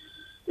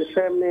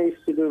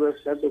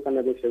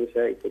 দোকানে বসে বসে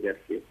করি আর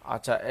কি।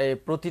 আচ্ছা, এই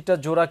প্রতিটা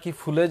জোড়া কি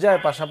ফুলে যায়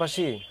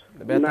পাশাপাশি?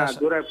 না,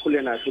 জোড়া ফুলে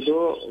না, শুধু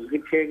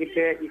গিঠে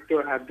গিঠে একটু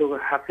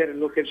হাতের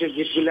লোকের যে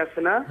গিটগুলো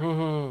আছে না,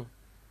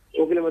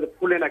 ওগুলোর মধ্যে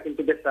ফুলে না,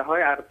 কিন্তু ব্যথা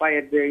হয়। আর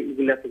পায়ের যে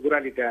এগুলো আছে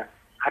গোড়ালিটা,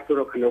 হাঁটুর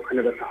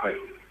ওখানে ব্যথা হয়।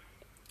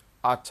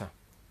 আচ্ছা,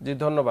 জি,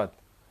 ধন্যবাদ।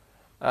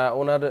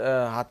 ওনার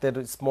হাতের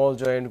স্মল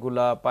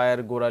জয়েন্টগুলা, পায়ের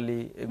গোড়ালি,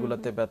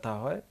 এগুলাতে ব্যথা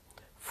হয়,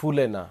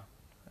 ফুলে না,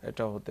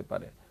 এটা হতে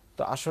পারে।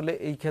 তো আসলে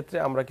এই ক্ষেত্রে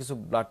আমরা কিছু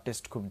ব্লাড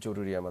টেস্ট খুব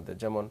জরুরি আমাদের,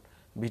 যেমন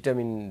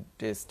ভিটামিন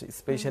টেস্ট,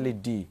 স্পেশালি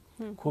ডি,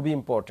 খুবই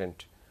ইম্পর্টেন্ট।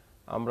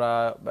 আমরা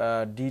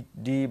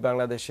ডি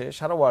বাংলাদেশে,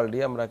 সারা ওয়ার্ল্ডে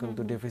আমরা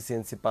কিন্তু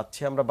ডেফিসিয়েন্সি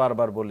পাচ্ছি, আমরা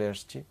বারবার বলে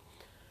আসছি।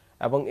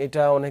 এবং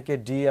এটা অনেকে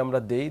ডি আমরা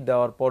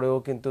দেওয়ার পরেও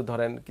কিন্তু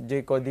ধরেন যে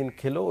কয়দিন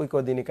খেলো ওই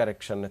কয়দিনই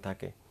কারেকশনে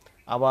থাকে,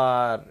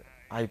 আবার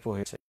হাইপো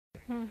হয়েছে।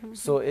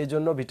 সো এই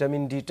জন্য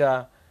ভিটামিন ডিটা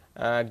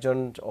একজন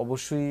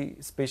অবশ্যই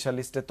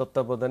স্পেশালিস্টের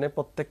তত্ত্বাবধানে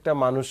প্রত্যেকটা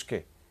মানুষকে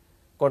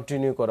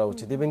কন্টিনিউ করা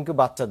উচিত, এবং কি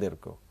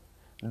বাচ্চাদেরকেও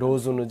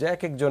ডোজ অনুযায়ী,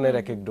 এক একজনের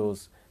এক এক ডোজ,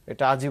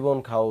 এটা আজীবন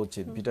খাওয়া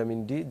উচিত ভিটামিন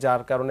ডি।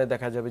 যার কারণে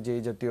দেখা যাবে যে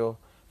এই জাতীয়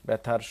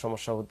ব্যথার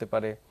সমস্যা হতে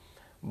পারে,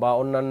 বা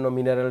অন্যান্য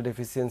মিনারেল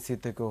ডেফিসিয়েন্সি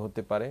থেকেও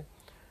হতে পারে।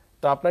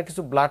 তো আপনার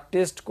কিছু ব্লাড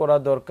টেস্ট করা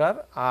দরকার।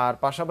 আর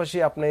পাশাপাশি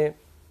আপনি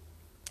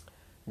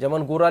যেমন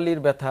গোড়ালির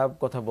ব্যথা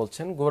কথা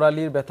বলছেন,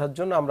 গোড়ালির ব্যথার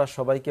জন্য আমরা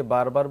সবাইকে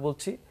বারবার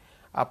বলছি,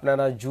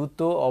 আপনারা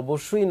জুতো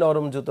অবশ্যই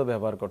নরম জুতো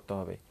ব্যবহার করতে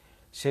হবে।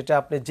 সেটা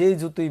আপনি যেই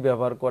জুতোই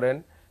ব্যবহার করেন,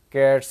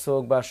 ক্যাটস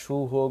হোক বা শু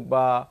হোক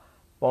বা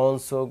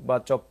পন্স হোক বা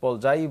চপ্পল,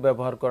 যাই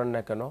ব্যবহার করেন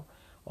না কেন,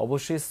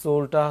 অবশ্যই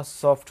সোলটা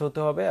সফট হতে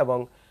হবে এবং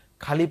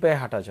খালি পায়ে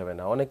হাঁটা যাবে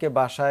না। অনেকে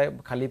বাসায়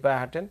খালি পায়ে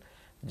হাঁটেন,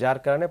 যার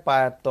কারণে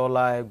পায়ের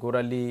তলায়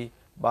গোড়ালি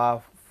বা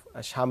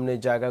সামনের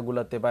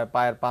জায়গাগুলোতে বা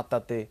পায়ের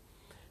পাতাতে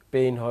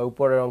পেইন হয়,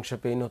 উপরের অংশে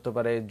পেইন হতে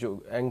পারে,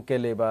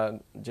 অ্যাঙ্কেলে বা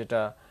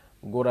যেটা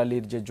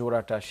গোড়ালির যে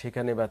জোড়াটা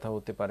সেখানে ব্যথা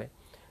হতে পারে।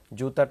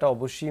 জুতাটা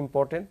অবশ্যই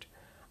ইম্পর্টেন্ট।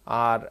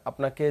 আর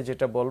আপনাকে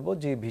যেটা বলবো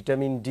যে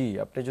ভিটামিন ডি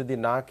আপনি যদি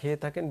না খেয়ে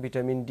থাকেন,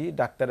 ভিটামিন ডি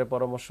ডাক্তারের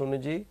পরামর্শ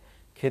অনুযায়ী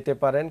খেতে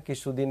পারেন।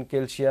 কিছুদিন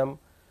ক্যালসিয়াম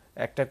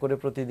একটা করে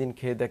প্রতিদিন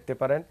খেয়ে দেখতে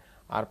পারেন।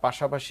 আর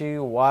পাশাপাশি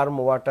ওয়ার্ম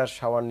ওয়াটার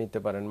শাওয়ার নিতে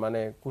পারেন,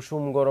 মানে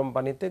কুসুম গরম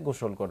পানিতে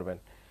গোসল করবেন।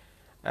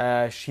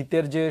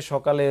 শীতের যে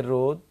সকালের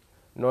রোদ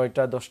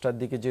 9টা-10টার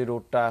দিকে যে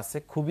রোদটা আছে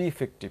খুবই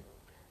ইফেক্টিভ।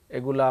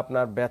 এগুলো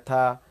আপনার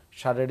ব্যথা,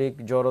 শারীরিক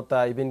জড়তা,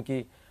 ইভেন কি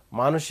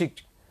মানসিক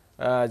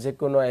যে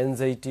কোনো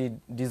অ্যাংজাইটি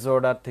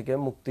ডিসঅর্ডার থেকে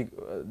মুক্তি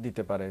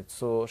দিতে পারে।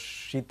 সো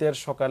শীতের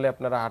সকালে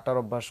আপনারা হাঁটার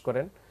অভ্যাস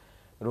করেন,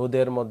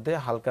 রোদের মধ্যে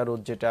হালকা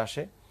রোদ যেটা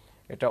আসে,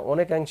 এটা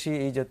অনেকাংশেই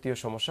এই জাতীয়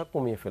সমস্যা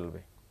কমিয়ে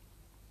ফেলবে।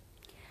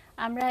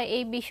 আমরা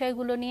এই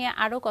বিষয়গুলো নিয়ে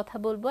আরো কথা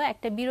বলবো,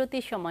 একটা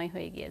বিরতির সময়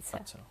হয়ে গিয়েছে।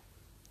 আচ্ছা,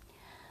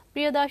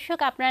 প্রিয় দর্শক,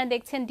 আপনারা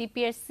দেখছেন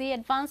ডিপিআরসি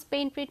অ্যাডভান্স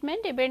পেইন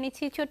ট্রিটমেন্ট। এবার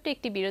নিচ্ছি ছোট্ট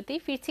একটি বিরতি,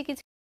 ফিরছি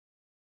কিছু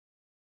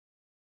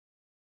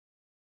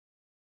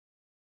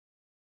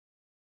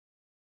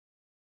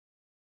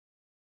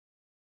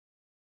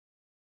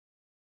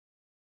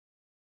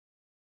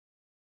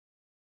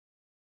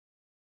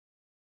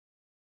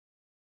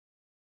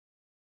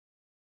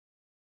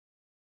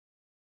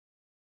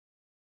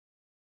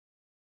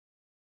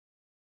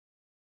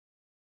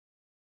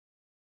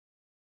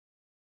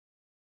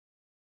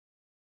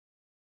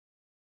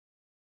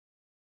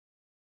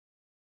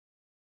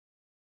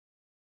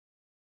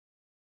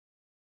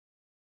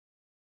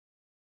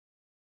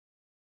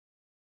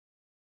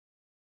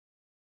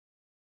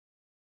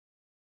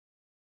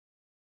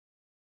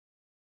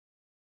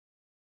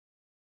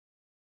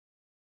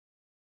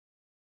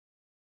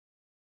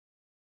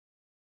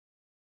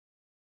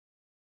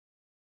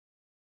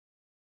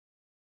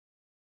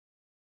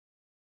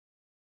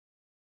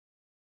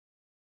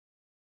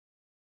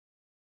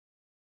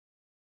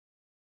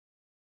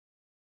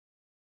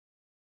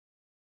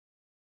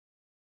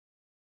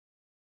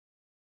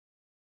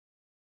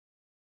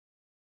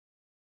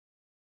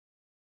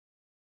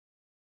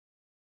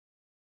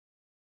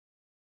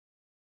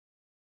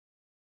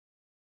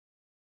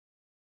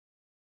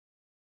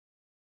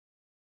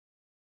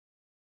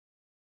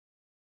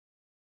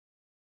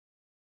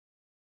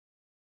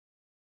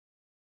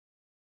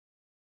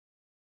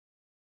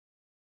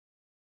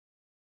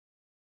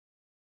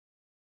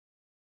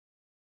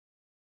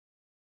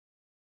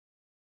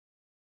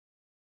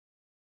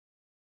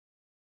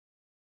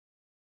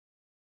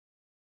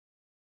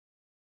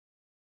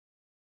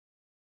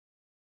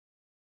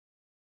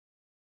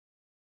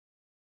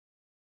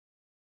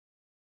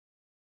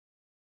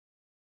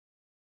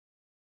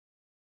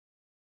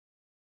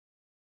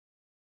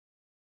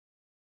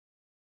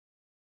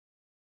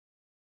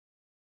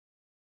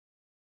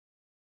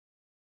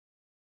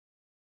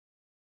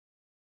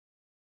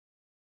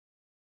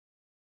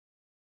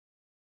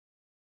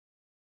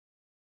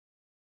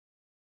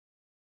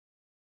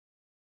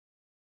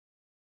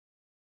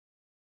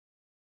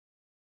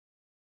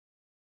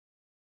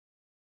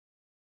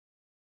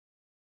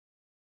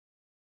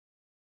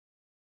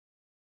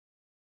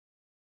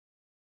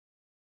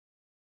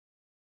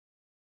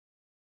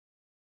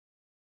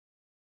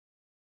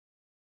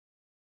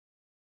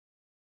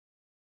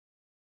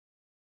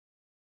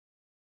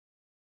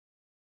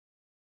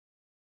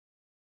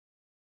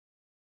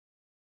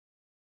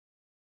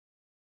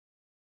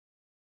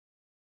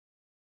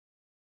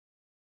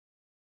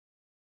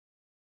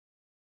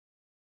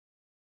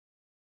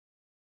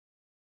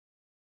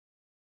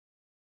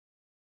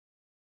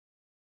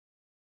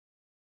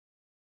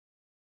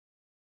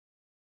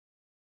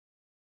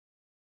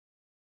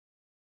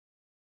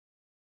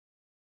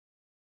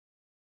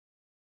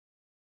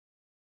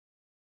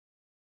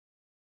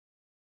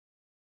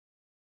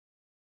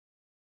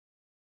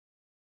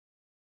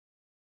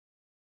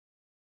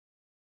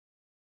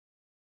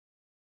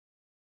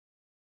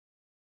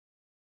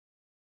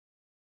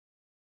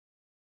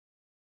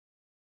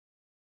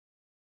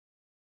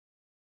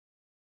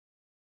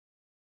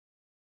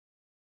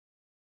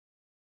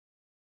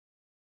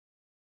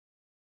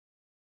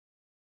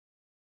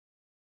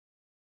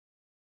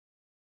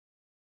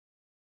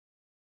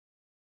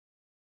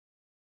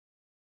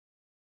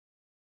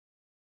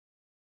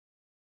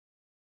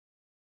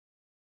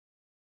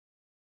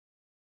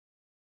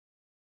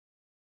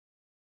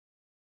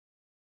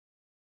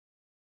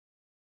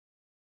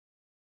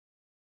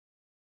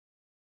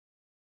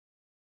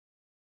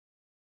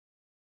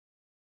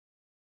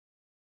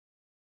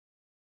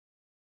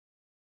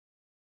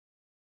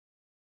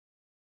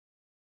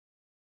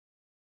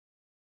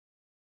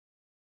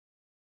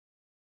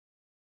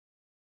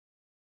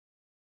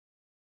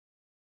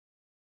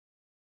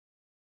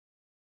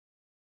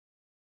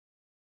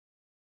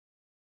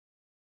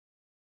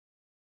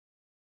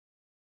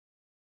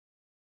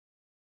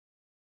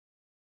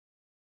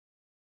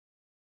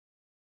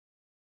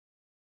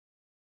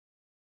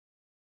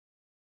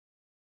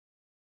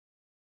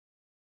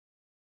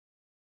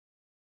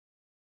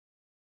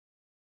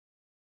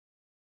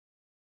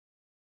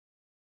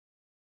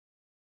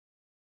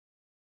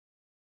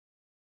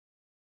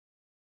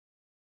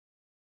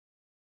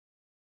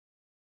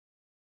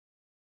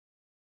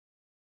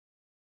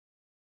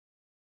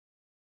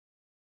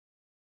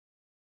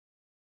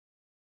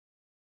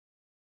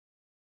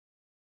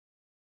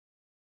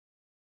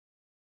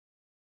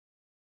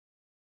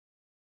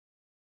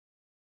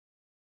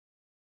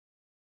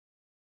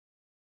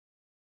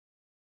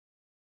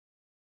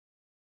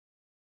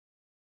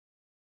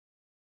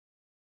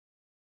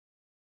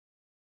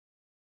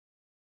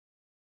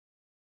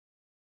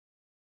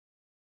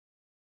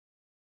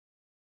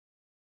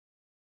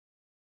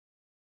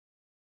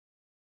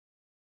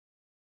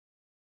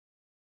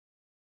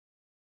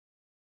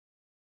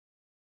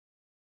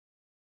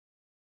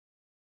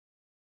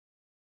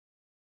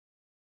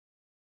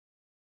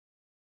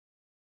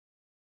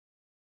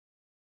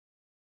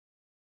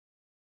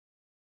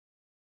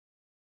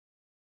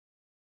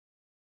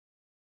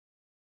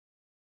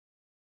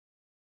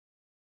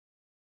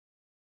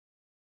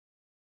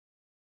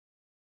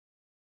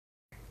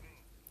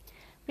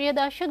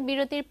প্রিয় দর্শক,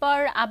 বিরতির পর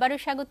আবারও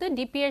স্বাগত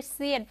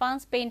ডিপিআরসি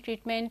অ্যাডভান্স পেইন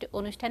ট্রিটমেন্ট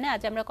অনুষ্ঠানে।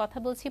 আজ আমরা কথা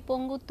বলছি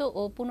পঙ্গুত্ব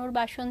ও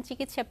পুনর্বাসন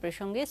চিকিৎসা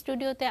প্রসঙ্গে।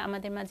 স্টুডিওতে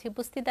আমাদের মাঝে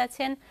উপস্থিত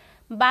আছেন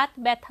বাত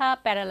ব্যথা,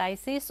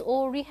 প্যারালাইসিস ও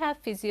রিহ্যাব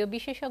ফিজিও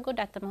বিশেষজ্ঞ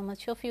ডাক্তার মোহাম্মদ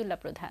শফিউল্লাহ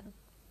প্রধান।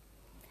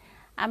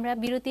 আমরা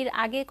বিরতির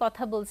আগে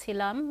কথা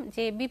বলছিলাম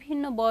যে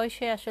বিভিন্ন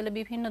বয়সে আসলে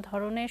বিভিন্ন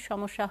ধরনের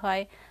সমস্যা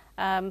হয়,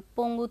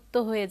 পঙ্গুত্ব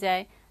হয়ে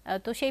যায়।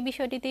 তো সেই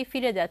বিষয়টিতেই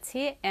ফিরে যাচ্ছি।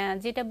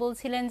 যেটা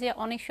বলছিলেন যে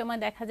অনেক সময়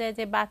দেখা যায়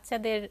যে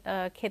বাচ্চাদের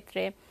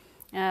ক্ষেত্রে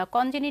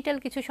কনজেনিটাল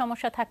কিছু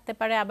সমস্যা থাকতে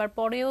পারে, আবার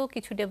পরেও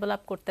কিছু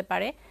ডেভেলপ করতে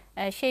পারে।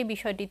 সেই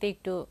বিষয়টিতে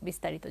একটু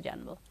বিস্তারিত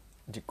জানবো।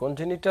 জি,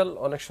 কনজেনিটাল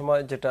অনেক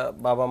সময় যেটা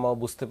বাবা মা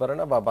বুঝতে পারে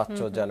না বা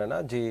বাচ্চাও জানে না,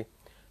 যে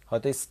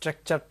হয়তো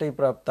স্ট্রাকচারটাই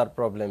তার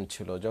প্রবলেম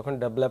ছিল। যখন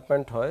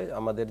ডেভেলপমেন্ট হয়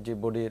আমাদের যে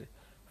বডির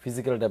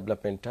ফিজিক্যাল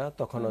ডেভেলপমেন্টটা,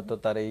 তখন হয়তো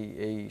তার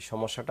এই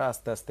সমস্যাটা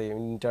আস্তে আস্তে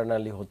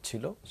ইন্টারনালি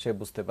হচ্ছিল, সে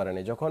বুঝতে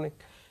পারেনি। যখন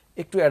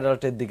একটু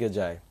অ্যাডাল্টের দিকে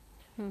যায়,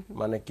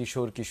 মানে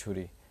কিশোর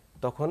কিশোরী,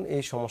 তখন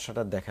এই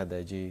সমস্যাটা দেখা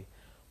দেয়। যে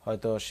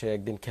হয়তো সে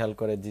একদিন খেয়াল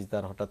করে যে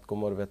তার হঠাৎ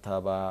কোমর ব্যথা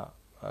বা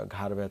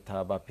ঘাড় ব্যথা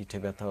বা পিঠে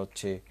ব্যথা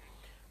হচ্ছে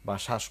বা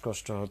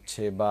শ্বাসকষ্ট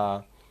হচ্ছে বা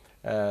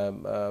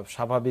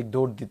স্বাভাবিক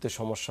দৌড় দিতে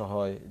সমস্যা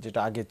হয় যেটা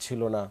আগে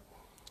ছিল না,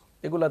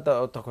 এগুলা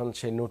তখন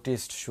সে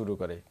নোটিস শুরু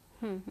করে।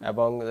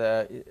 এবং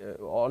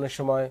অনেক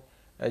সময়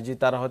যে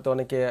তারা হয়তো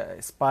অনেকে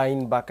স্পাইন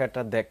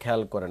বাঁকাটা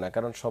খেয়াল করে না,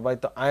 কারণ সবাই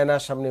তো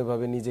আয়নার সামনে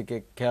ওইভাবে নিজেকে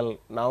খেয়াল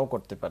নাও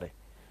করতে পারে,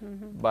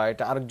 বা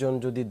এটা আরেকজন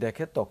যদি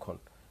দেখে তখন।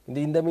 কিন্তু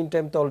ইন দ্য মিন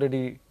টাইম তো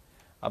অলরেডি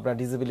আপনার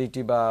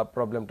ডিসেবিলিটি বা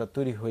প্রবলেমটা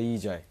তৈরি হয়েই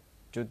যায়।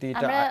 যদি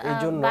এটা এই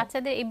জন্য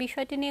বাচ্চাদের এই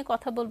বিষয়টি নিয়ে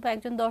কথা বলবো।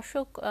 একজন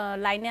দর্শক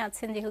লাইনে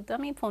আছেন, যেহেতু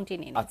আমি ফোনটি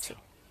নিয়ে নিচ্ছি।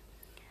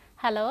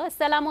 হ্যালো,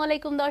 আসসালামু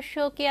আলাইকুম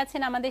দর্শক, কে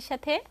আছেন আমাদের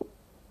সাথে?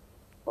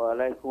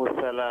 ওয়ালাইকুম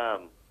আসসালাম।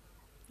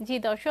 জি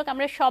দর্শক,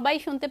 আমরা সবাই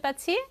শুনতে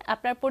পাচ্ছি।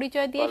 আপনার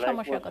পরিচয় দিয়ে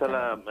সমস্যার কথা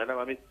বলুন। ম্যাডাম,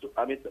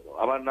 আমি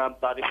আমার নাম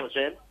তারিফ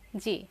হোসেন।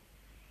 জি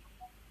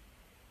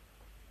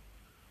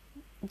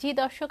জি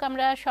দর্শক,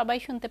 আমরা সবাই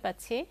শুনতে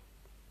পাচ্ছি।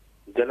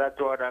 জেলা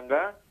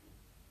চুয়াডাঙ্গা।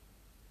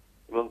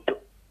 এবং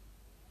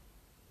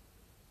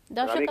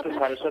দর্শক আমি একটু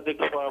স্যারের সাথে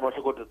একটু পরামর্শ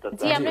করতে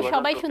চাচ্ছি। জি, আমরা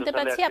সবাই শুনতে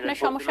পাচ্ছি। আপনার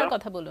সমস্যার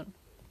কথা বলুন।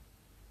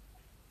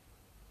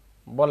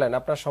 বলেন,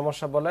 আপনার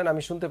সমস্যা বলেন,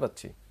 আমি শুনতে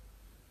পাচ্ছি।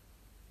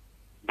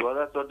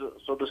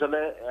 2014 সালে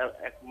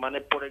মানে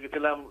পড়ে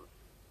গেছিলাম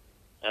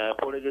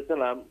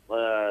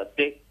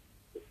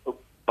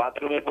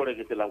বাথরুমে পড়ে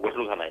গেছিলাম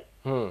গোসলখানায়।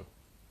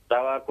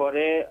 যাওয়ার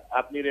পরে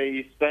আপনার এই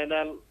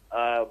স্পাইনাল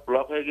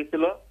ব্লক হয়ে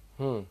গেছিল।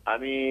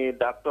 আমি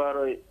ডাক্তার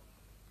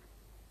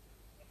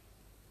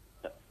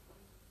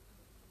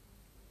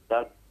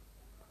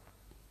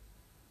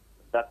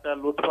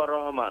লুৎফর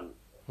রহমান,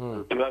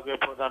 বিভাগীয়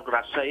প্রধান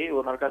রাজশাহী,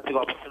 ওনার কাছ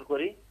থেকে অপারেশন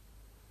করি।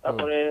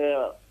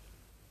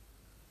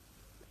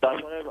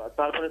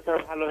 তারপরে স্যার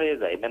ভালো হয়ে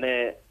যায়। মানে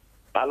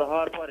ভালো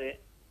হওয়ার পরে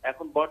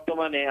এখন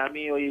বর্তমানে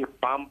আমি ওই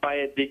বাম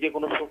পায়ের দিকে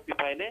কোনো শক্তি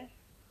পাই না,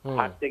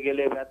 হাঁটতে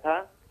গেলে ব্যথা।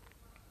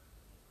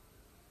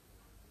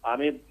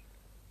 আমি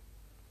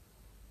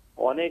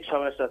অনেক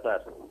সমস্যা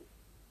স্যার,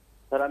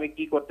 আমি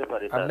কি করতে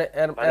পারি স্যার?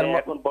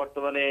 এখন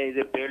বর্তমানে এই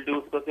যে বেল্ট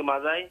ইউজ করছি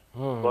মাজায়,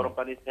 গরম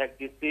পানি সেক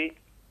দিচ্ছি।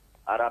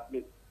 আর আপনি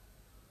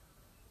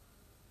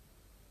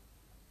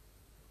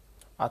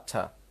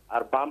আচ্ছা,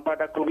 আর বাম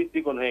পাটা খুবই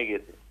চিকন হয়ে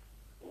গেছে।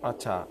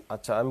 আচ্ছা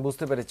আচ্ছা, আমি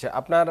বুঝতে পেরেছি।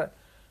 আপনার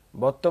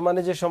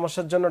বর্তমানে যে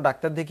সমস্যার জন্য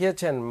ডাক্তার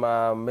দেখিয়েছেন,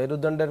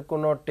 মেরুদণ্ডের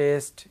কোনো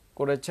টেস্ট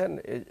করেছেন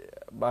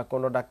বা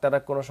কোনো ডাক্তাররা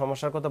কোনো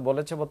সমস্যার কথা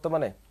বলেছে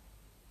বর্তমানে?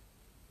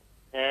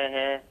 হ্যাঁ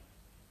হ্যাঁ,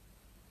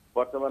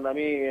 বর্তমানে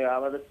আমি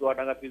আমাদের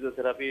চুয়াডাঙ্গা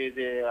ফিজিওথেরাপি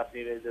যে আপনি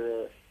যে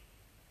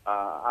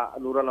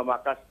নুর আলম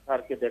আকাশ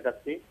স্যারকে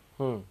দেখাচ্ছি।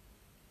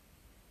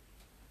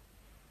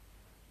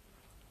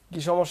 কি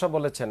সমস্যা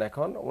বলেছেন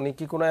এখন? উনি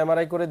কি কোনো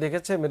এমআরআই করে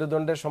দেখেছে?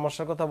 মেরুদণ্ডের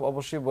সমস্যার কথা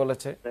অবশ্যই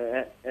বলেছে।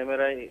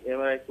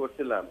 এমআরআই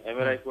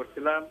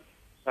করছিলাম,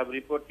 সব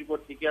রিপোর্ট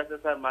ঠিকই আছে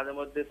স্যার। মাঝে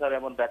মধ্যে স্যার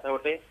এমন ব্যথা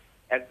ওঠে,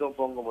 একদম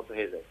পঙ্গু মতো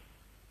হয়ে যায়।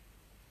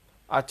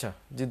 আচ্ছা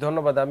জি,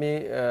 ধন্যবাদ। আমি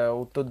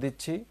উত্তর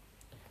দিচ্ছি।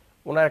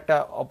 ওনার একটা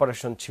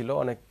অপারেশন ছিল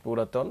অনেক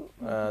পুরাতন,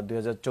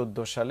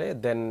 2014 সালে।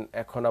 দেন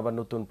এখন আবার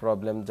নতুন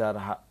প্রবলেম, যার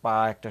পা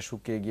একটা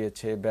শুকিয়ে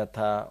গিয়েছে,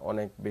 ব্যথা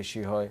অনেক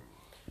বেশি হয়।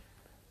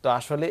 তো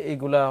আসলে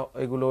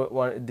এগুলো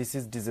দিস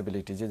ইজ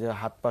ডিসেবিলিটি, যে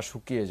হাত পা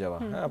শুকিয়ে যাওয়া।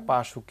 হ্যাঁ, পা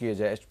শুকিয়ে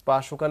যায়। পা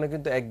শুকানো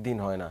কিন্তু একদিন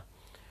হয় না।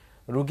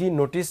 রোগী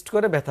নোটিস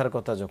করে ব্যথার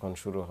কথা যখন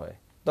শুরু হয়,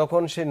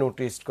 তখন সে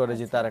নোটিস করে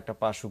যে তার একটা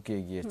পা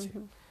শুকিয়ে গিয়েছে।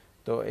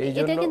 তো এই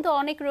জন্য এটা কিন্তু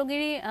অনেক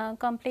রোগীরই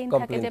কমপ্লেইন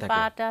থাকে যে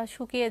পাটা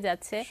শুকিয়ে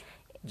যাচ্ছে।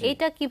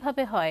 এটা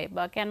কিভাবে হয়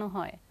বা কেন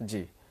হয়?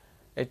 জি,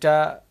 এটা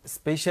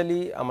স্পেশালি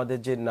আমাদের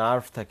যে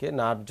নার্ভ থাকে,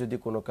 নার্ভ যদি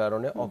কোনো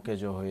কারণে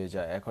অকেজো হয়ে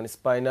যায়। এখন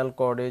স্পাইনাল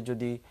কর্ডে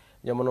যদি,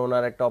 যেমন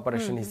ওনার একটা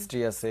অপারেশন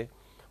হিস্ট্রি আছে,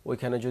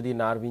 ওইখানে যদি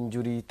নার্ভ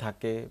ইনজুরি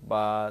থাকে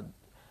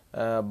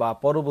বা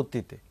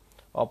পরবর্তীতে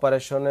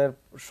অপারেশনের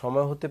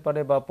সময় হতে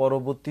পারে বা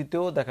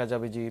পরবর্তীতেও দেখা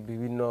যাবে যে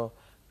বিভিন্ন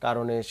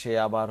কারণে সে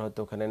আবার হয়তো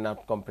ওখানে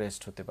নার্ভ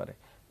কম্প্রেসড হতে পারে।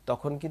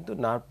 তখন কিন্তু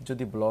নার্ভ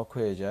যদি ব্লক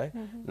হয়ে যায়,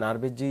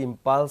 নার্ভের যে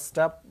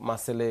ইম্পালসটা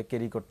মাসেলে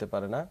ক্যারি করতে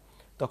পারে না,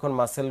 তখন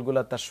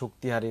মাসেলগুলা তার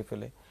শক্তি হারিয়ে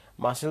ফেলে।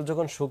 মাসেল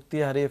যখন শক্তি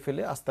হারিয়ে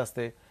ফেলে, আস্তে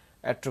আস্তে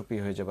অ্যাট্রোপি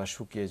হয়ে যায় বা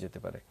শুকিয়ে যেতে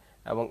পারে।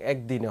 এবং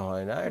একদিনে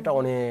হয় না, এটা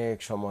অনেক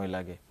সময়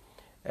লাগে।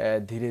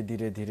 ধীরে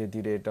ধীরে ধীরে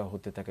ধীরে এটা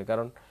হতে থাকে,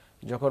 কারণ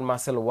যখন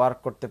মাসেল ওয়ার্ক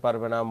করতে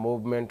পারবে না,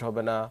 মুভমেন্ট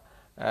হবে না,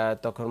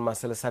 তখন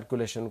মাসেলের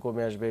সার্কুলেশন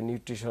কমে আসবে,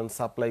 নিউট্রিশন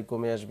সাপ্লাই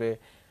কমে আসবে,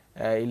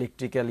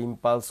 ইলেকট্রিক্যাল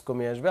ইম্পালস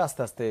কমে আসবে,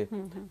 আস্তে আস্তে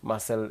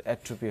মাসেল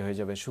অ্যাট্রোফি হয়ে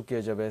যাবে,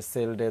 শুকিয়ে যাবে,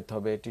 সেল ডেথ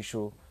হবে,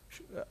 টিস্যু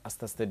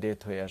আস্তে আস্তে ডেথ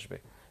হয়ে আসবে।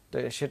 তো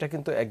সেটা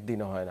কিন্তু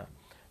একদিনে হয় না।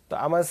 তো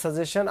আমার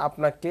সাজেশন,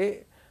 আপনাকে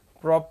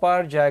প্রপার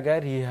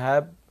জায়গায়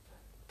রিহ্যাব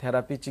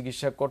থেরাপি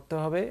চিকিৎসা করতে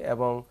হবে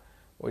এবং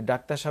ওই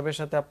ডাক্তার সাহেবের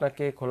সাথে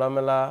আপনাকে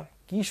খোলামেলা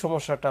কি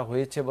সমস্যাটা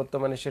হয়েছে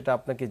বর্তমানে সেটা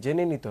আপনাকে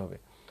জেনে নিতে হবে।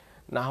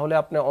 না হলে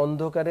আপনি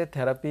অন্ধকারে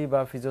থেরাপি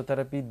বা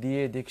ফিজিওথেরাপি দিয়ে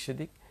এদিক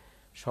সেদিক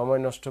সময়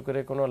নষ্ট করে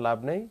কোনো লাভ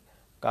নেই,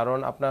 কারণ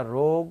আপনার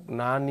রোগ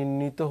না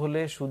নির্ণীত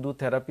হলে শুধু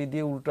থেরাপি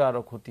দিয়ে উল্টো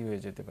আরও ক্ষতি হয়ে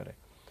যেতে পারে।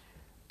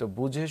 তো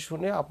বুঝে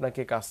শুনে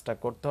আপনাকে কাজটা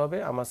করতে হবে।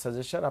 আমার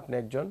সাজেশন, আপনি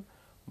একজন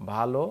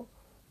ভালো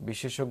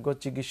বিশেষজ্ঞ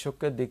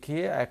চিকিৎসককে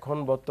দেখিয়ে, এখন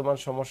বর্তমান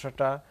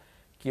সমস্যাটা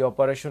কি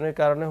অপারেশনের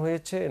কারণে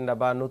হয়েছে না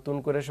বা নতুন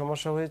করে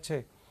সমস্যা হয়েছে,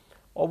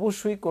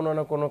 অবশ্যই কোনো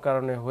না কোনো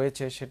কারণে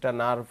হয়েছে, সেটা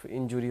নার্ভ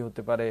ইনজুরি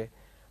হতে পারে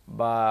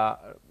বা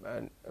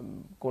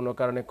কোনো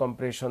কারণে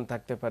কম্প্রেশন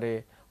থাকতে পারে,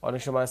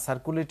 অনেক সময়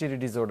সার্কুলেটরি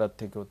ডিসঅর্ডার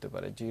থেকে হতে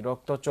পারে, যে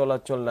রক্ত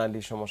চলাচল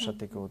নালী সমস্যা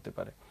থেকে হতে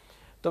পারে।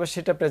 তবে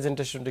সেটা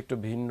প্রেজেন্টেশনটা একটু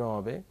ভিন্ন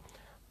হবে।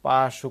 পা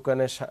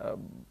শুকানোর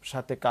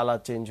সাথে কালার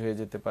চেঞ্জ হয়ে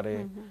যেতে পারে,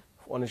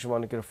 অনেক সময়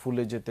অনেকের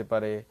ফুলে যেতে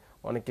পারে,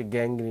 অনেকে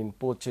গ্যাংগ্রিন,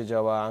 পচে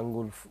যাওয়া,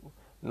 আঙ্গুল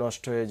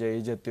নষ্ট হয়ে যায়,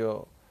 এই জাতীয়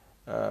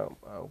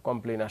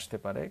কমপ্লেন আসতে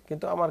পারে।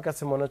 কিন্তু আমার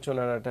কাছে মনে হচ্ছে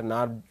ওনার একটা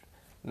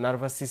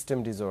nervous system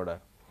disorder,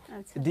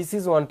 this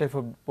is one type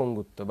of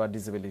পঙ্গুত্ব বা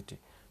ডিসেবিলিটি।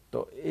 তো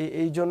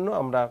এই জন্য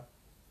আমরা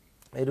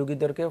এই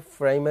রোগীদেরকে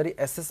প্রাইমারি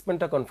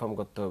অ্যাসেসমেন্টটা কনফার্ম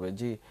করতে হবে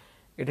যে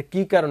এটা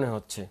কি কারণে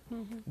হচ্ছে,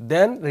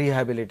 দেন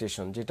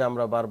রিহ্যাবিলিটেশন, যেটা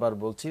আমরা বারবার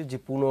বলছি যে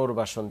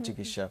পুনর্বাসন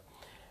চিকিৎসা।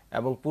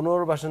 এবং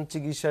পুনর্বাসন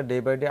চিকিৎসা ডে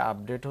বাই ডে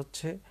আপডেট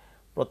হচ্ছে,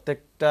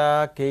 প্রত্যেকটা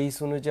কেস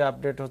অনুযায়ী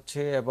আপডেট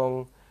হচ্ছে এবং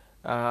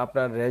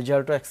আপনার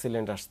রেজাল্টও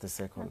এক্সিলেন্ট আসতেছে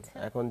এখন।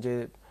 এখন যে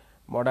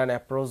মডার্ন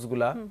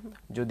অ্যাপ্রোচগুলা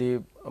যদি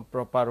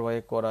প্রপার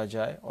ওয়ে করা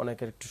যায়,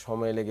 অনেকের একটু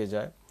সময় লেগে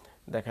যায়,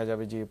 দেখা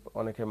যাবে যে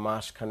অনেকের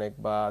মাস খানেক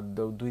বা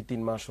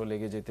 2-3 মাসও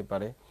লেগে যেতে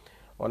পারে,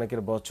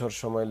 অনেকের বছর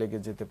সময় লেগে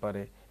যেতে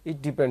পারে। ইট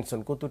ডিপেন্ডস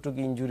অন কতটুকু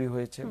ইনজুরি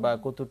হয়েছে বা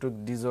কতটুকু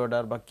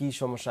ডিসঅর্ডার বা কি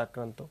সমস্যা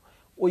আক্রান্ত,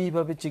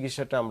 ওইভাবে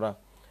চিকিৎসাটা আমরা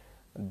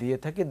দিয়ে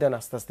থাকি, দেন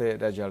আস্তে আস্তে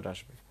রেজাল্ট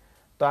আসবে।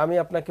 তো আমি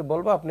আপনাকে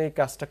বলবো আপনি এই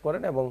কাজটা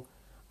করেন এবং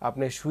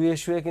আপনি শুয়ে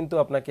শুয়ে কিন্তু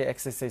আপনাকে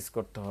এক্সারসাইজ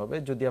করতে হবে।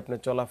 যদি আপনি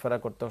চলাফেরা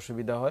করতে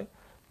অসুবিধা হয়,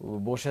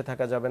 বসে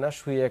থাকা যাবে না,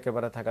 শুয়ে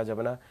একেবারে থাকা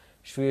যাবে না।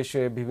 শুয়ে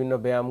শুয়ে বিভিন্ন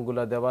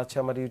ব্যায়ামগুলো দেওয়া আছে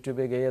আমার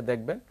ইউটিউবে, গিয়ে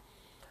দেখবেন,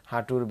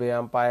 হাঁটুর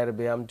ব্যায়াম, পায়ের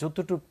ব্যায়াম,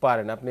 যতটুকু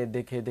পারেন আপনি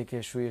দেখে দেখে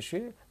শুয়ে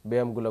শুয়ে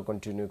ব্যায়ামগুলো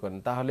কন্টিনিউ করেন,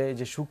 তাহলে এই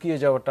যে শুকিয়ে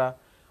যাওয়াটা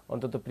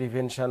অন্তত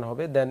প্রিভেনশন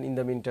হবে। দেন ইন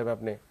দ্য মিন টাইম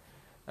আপনি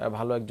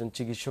ভালো একজন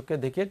চিকিৎসককে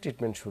দেখে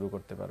ট্রিটমেন্ট শুরু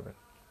করতে পারবেন।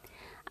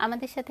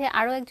 আমাদের সাথে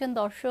আরো একজন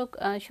দর্শক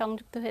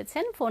সংযুক্ত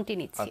হয়েছেন, ফোনটি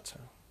নিচ্ছি। আচ্ছা,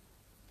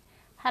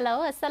 হ্যালো,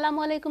 আসসালামু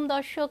আলাইকুম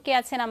দর্শক, কে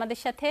আছেন আমাদের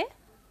সাথে?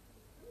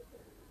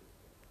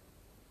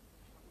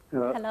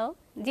 হ্যালো,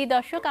 জি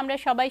দর্শক, আমরা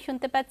সবাই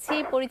শুনতে পাচ্ছি,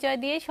 পরিচয়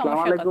দিয়ে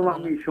সমস্যা কথা বলুন।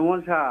 আমি সুমন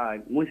সাহেব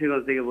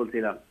মুন্সিগঞ্জ থেকে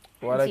বলছিলাম।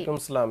 ওয়ালাইকুম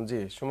আসসালাম। জি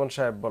সুমন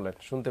সাহেব বলেন,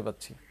 শুনতে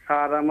পাচ্ছি।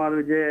 স্যার, আমার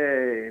ওই যে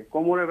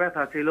কোমরে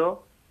ব্যথা ছিল।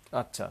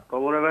 আচ্ছা,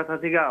 কোমরে ব্যথা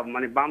থেকে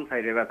মানে বাম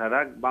সাইডে ব্যথাটা,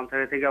 বাম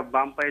সাইডে থেকে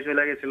বাম পায়ে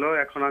চলে গেছিল।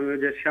 এখন আমি ওই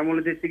যে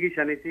শ্যামলিতে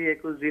চিকিৎসা নিয়েছি,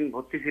 21 দিন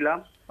ভর্তি ছিলাম।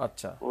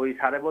 আচ্ছা, ওই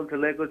স্যারে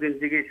বলছিল 21 দিন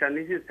চিকিৎসা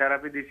নিয়েছি,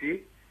 থেরাপি দিছি,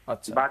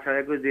 আচ্ছা, বাসায়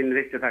 21 দিন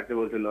রেস্টে থাকতে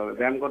বলছিল,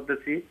 ব্যায়াম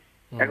করতেছি।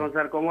 এখন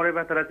স্যার কোমরে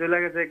ব্যথাটা চলে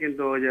গেছে,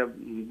 কিন্তু ওই যে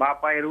বা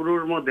পায়ের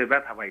উরুর মধ্যে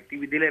ব্যথা পাই,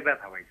 টিভি দিলে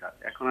ব্যথা পাই স্যার।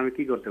 এখন আমি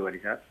কি করতে পারি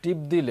স্যার? টিপ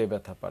দিলে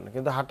ব্যথা পান,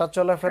 কিন্তু হাঁটা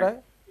চলাফেরায়?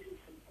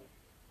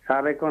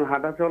 স্যার এখন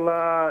হাঁটা চলা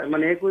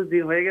মানে 21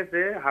 দিন হয়ে গেছে,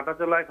 হাঁটা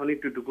চলা এখন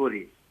একটু একটু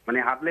করি, মানে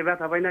হাঁটলে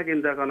ব্যথা পাই না,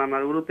 কিন্তু এখন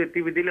আমার উরুতে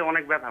টিভি দিলে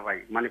অনেক ব্যথা পাই,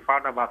 মানে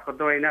পাটা বাস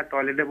করতে পারি না,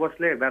 টয়লেটে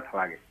বসলে ব্যথা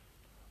লাগে।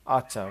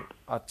 আচ্ছা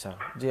আচ্ছা,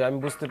 জি আমি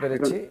বুঝতে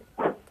পেরেছি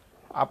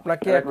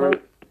আপনাকে এখন।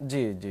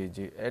 জি জি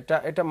জি,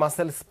 এটা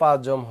মাসেল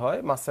স্পাজম হয়,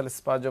 মাসেল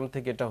স্পাজম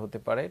থেকে এটা হতে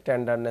পারে,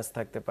 টেন্ডারনেস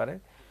থাকতে পারে।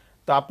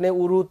 তো আপনি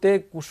উরুতে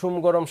কুসুম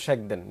গরম সেক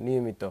দেন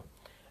নিয়মিত,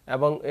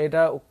 এবং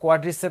এটা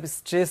কোয়াড্রিসেপ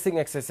স্ট্রেসিং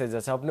এক্সারসাইজ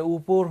আছে। আপনি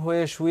উপর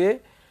হয়ে শুয়ে,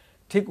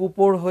 ঠিক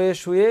উপর হয়ে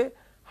শুয়ে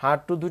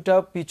হাঁটু দুটা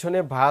পিছনে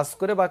ভাঁজ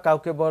করে বা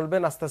কাউকে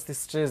বলবেন আস্তে আস্তে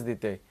স্ট্রেস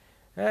দিতে।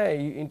 হ্যাঁ,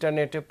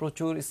 ইন্টারনেটে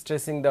প্রচুর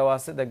স্ট্রেসিং দেওয়া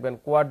আছে, দেখবেন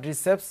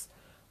কোয়াড্রিসেপস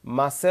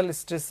মাসেল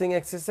স্ট্রেসিং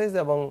এক্সারসাইজ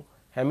এবং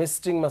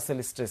হ্যামস্ট্রিং মাসেল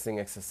স্ট্রেসিং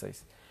এক্সারসাইজ,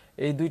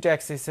 এই দুইটা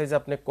এক্সারসাইজ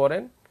আপনি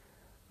করেন,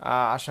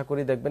 আশা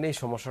করি দেখবেন এই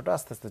সমস্যাটা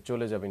আস্তে আস্তে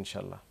চলে যাবে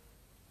ইনশাল্লাহ।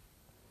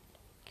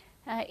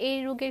 এই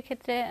রোগের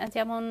ক্ষেত্রে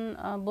যেমন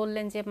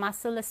বললেন যে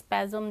মাসেল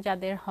স্প্যাজম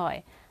যাদের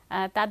হয়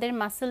তাদের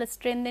মাসেল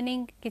স্ট্রেনথেনিং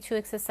কিছু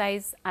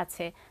এক্সারসাইজ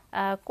আছে,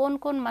 কোন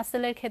কোন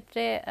মাসেলের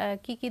ক্ষেত্রে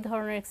কি কি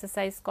ধরনের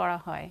এক্সারসাইজ করা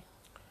হয়?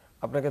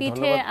 আপনাকে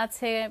পিঠে ধন্যবাদ।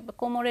 আছে,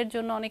 কোমরের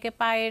জন্য অনেকে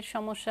পায়ের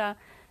সমস্যা,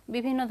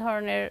 বিভিন্ন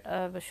ধরনের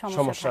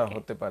সমস্যা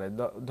হতে পারে।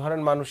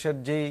 ধরেন মানুষের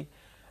যেই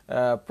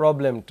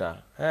প্রবলেমটা,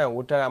 হ্যাঁ,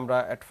 ওটা আমরা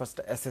এট ফার্স্ট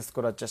অ্যাসেস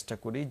করার চেষ্টা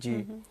করি যে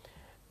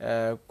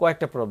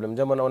কয়েকটা প্রবলেম,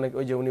 যেমন অনেক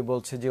ওই যে উনি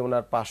বলছে যে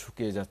ওনার পা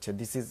শুকিয়ে যাচ্ছে,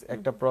 দিস ইজ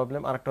একটা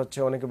প্রবলেম। আরেকটা হচ্ছে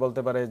অনেকে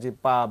বলতে পারে যে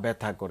পা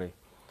ব্যথা করে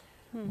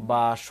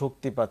বা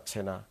শক্তি পাচ্ছে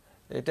না।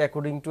 এটা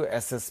অ্যাকর্ডিং টু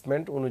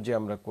অ্যাসেসমেন্ট অনুযায়ী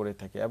আমরা করে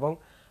থাকি। এবং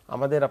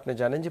আমাদের আপনি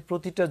জানেন যে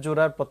প্রতিটা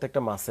জোড়ার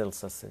প্রত্যেকটা মাসেলস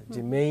আছে,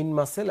 যে মেইন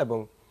মাসেল এবং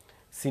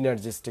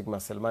সিনার্জিস্টিক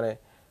মাসেল, মানে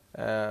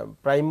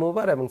প্রাইম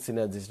মুভার এবং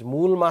সিনার্জিস্টিক,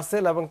 মূল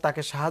মাসেল এবং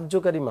তাকে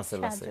সাহায্যকারী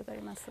মাসেল আছে।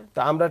 তো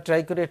আমরা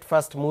ট্রাই করি এট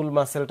ফার্স্ট মূল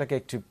মাসেলটাকে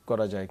অ্যাক্টিভ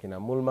করা যায় কিনা।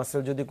 মূল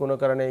মাসেল যদি কোনো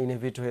কারণে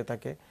ইনহিবিট হয়ে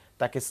থাকে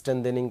তাকে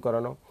স্ট্রেনথেনিং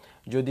করানো,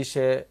 যদি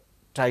সে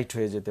টাইট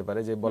হয়ে যেতে পারে,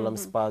 যে বললাম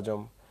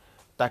স্পাজম,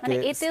 তাকে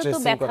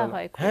স্ট্রেচিং করানো।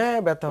 হ্যাঁ,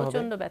 ব্যথা হবে,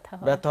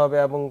 ব্যথা হবে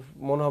এবং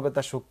মনে হবে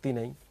তার শক্তি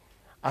নেই,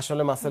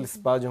 আসলে মাসেল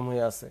স্পাজম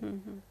হয়ে আছে।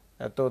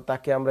 তো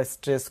তাকে আমরা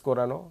স্ট্রেস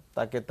করানো,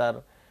 তাকে তার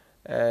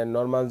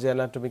নরমাল যে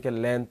অ্যানাটমিক্যাল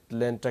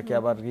লেন্থটাকে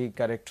আবার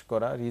রিকারেক্ট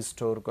করা,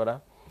 রিস্টোর করা।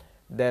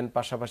 দেন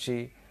পাশাপাশি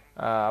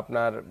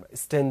আপনার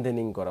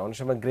স্ট্রেনথেনিং করা। অনেক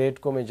সময় গ্রেড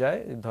কমে যায়,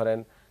 ধরেন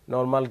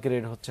নরমাল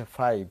গ্রেড হচ্ছে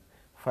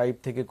 5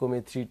 থেকে কমে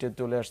 3-তে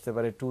চলে আসতে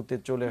পারে, 2-তে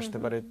চলে আসতে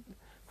পারে,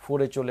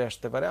 4-এ চলে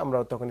আসতে পারে। আমরা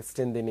তখন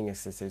স্ট্রেনথেনিং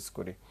এক্সারসাইজ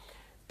করি।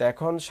 তো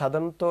এখন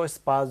সাধারণত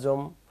স্পাজম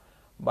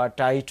বা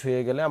টাইট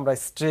হয়ে গেলে আমরা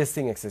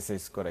স্ট্রেসিং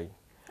এক্সারসাইজ করাই।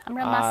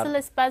 আমরা মাসল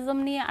স্পাজম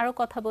নিয়ে আরো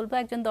কথা বলবো,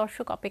 একজন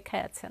দর্শক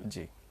অপেক্ষায় আছেন।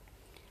 জি,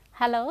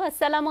 হ্যালো,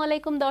 আসসালামু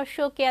আলাইকুম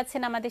দর্শক, কে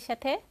আছেন আমাদের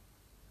সাথে?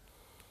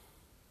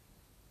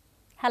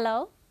 হ্যালো,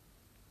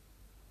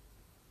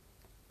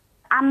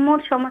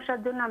 আম্মুর সমস্যার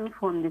জন্য আমি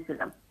ফোন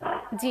দিছিলাম।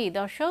 জি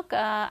দর্শক,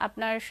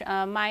 আপনার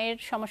মায়ের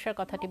সমস্যার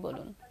কথাটি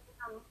বলুন।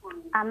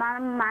 আমার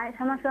মায়ের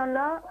সমস্যা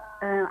হলো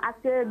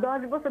আজকে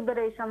 10 বছর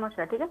ধরে এই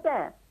সমস্যা, ঠিক আছে?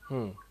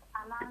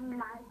 আমার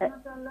মায়ের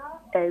সমস্যা হলো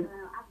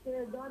আজকে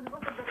 10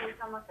 বছর ধরে এই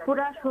সমস্যা,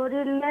 পুরো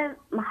শরীরের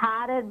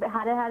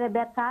হাড়ে হাড়ে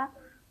ব্যথা।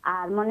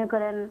 আর মনে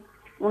করেন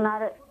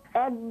উনার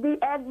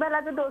এক বেলা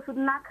যদি ওষুধ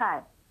না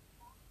খায়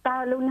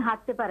তাহলে উনি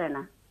হাঁটতে পারে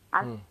না,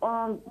 আর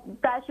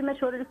প্রায় সময়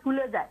শরীর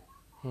ফুলে যায়।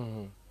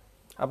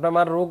 আপনার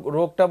মার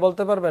রোগটা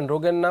বলতে পারবেন?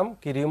 রোগের নাম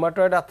কি?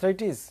 Rheumatoid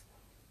arthritis?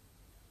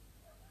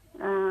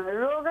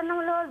 রোগের নাম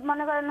হলো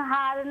মনে করেন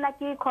হাড়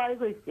নাকি ক্ষয়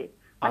হয়েছে।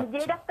 মানে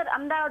যে ডাক্তার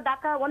আমরা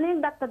অনেক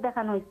ডাক্তার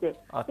দেখানো হয়েছে,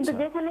 কিন্তু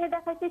যেখানে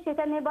দেখাইছে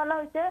সেখানে বলা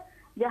হয়েছে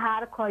যে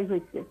হাড় ক্ষয়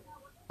হয়েছে।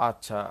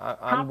 আচ্ছা,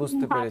 আমি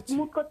বুঝতে পেরেছি।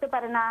 মুখ করতে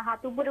পারে না,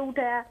 হাত উপরে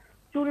উঠে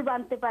চুল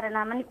বাঁধতে পারে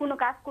না, মানে কোনো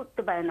কাজ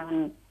করতে পারে না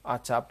উনি।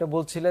 আচ্ছা, আপনি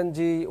বলছিলেন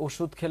যে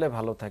ওষুধ খেলে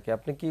ভালো থাকে,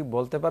 আপনি কি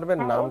বলতে পারবেন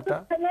নামটা?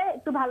 ওষুধ খেলে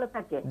একটু ভালো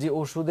থাকে। যে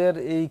ওষুধের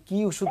এই কি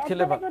ওষুধ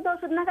খেলে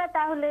ওষুধ না খায়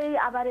তাহলে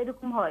আবার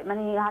এরকম হয়,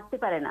 মানে হাঁটতে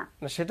পারে না।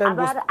 সেটা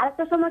আবার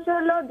আরেকটা সমস্যা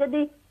হলো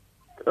যদি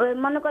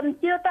মনে করেন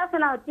চিরতা আছে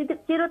না,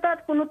 চিরতার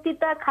কোনো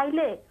তিতা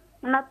খাইলে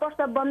ওনার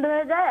প্রস্রাব বন্ধ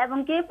হয়ে যায় এবং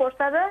কি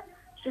প্রস্রাবের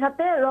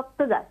সাথে রক্ত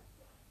যায়।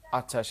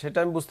 আচ্ছা, সেটা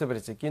আমি বুঝতে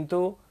পেরেছি, কিন্তু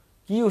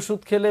কি ওষুধ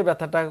খেলে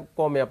ব্যথাটা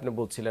কমে আপনি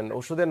বলছিলেন?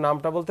 ওষুধের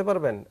নামটা বলতে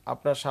পারবেন?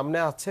 আপনার সামনে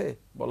আছে,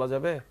 বলা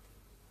যাবে?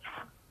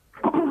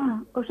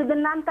 ওষুধের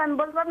নামটা আমি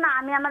বলতে পারবো না,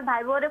 আমি আমার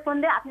ভাই বোরে ফোন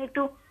দিয়ে, আপনি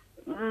একটু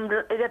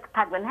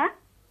থাকবেন। হ্যাঁ,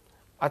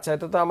 আচ্ছা,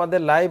 এটা তো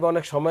আমাদের লাইভ,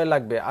 অনেক সময়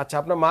লাগবে। আচ্ছা,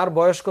 আপনার মার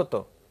বয়স কত?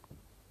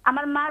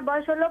 আমার মার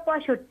বয়স হলো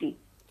 65।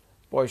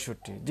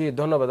 জি,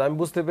 ধন্যবাদ, আমি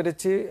বুঝতে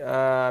পেরেছি।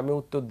 আমি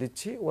উত্তর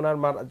দিচ্ছি। ওনার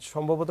মার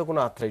সম্ভবত কোনো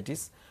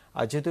আর্থ্রাইটিস,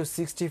 আর যেহেতু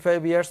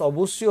 65 ইয়ার্স,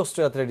 অবশ্যই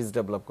অস্টিওআর্থ্রাইটিস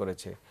ডেভেলপ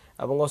করেছে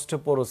এবং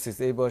অস্টিওপোরোসিস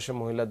এই বয়সে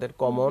মহিলাদের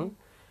কমন।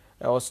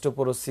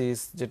 অস্টিওপোরোসিস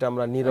যেটা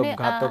আমরা নীরব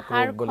ঘাতক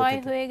রোগ বলে থাকি,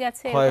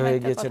 ক্ষয় হয়ে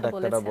গেছে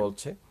ডাক্তাররা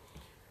বলছে।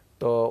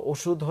 তো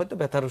ওষুধ হয়তো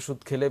ব্যথার ওষুধ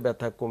খেলে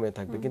ব্যথা কমে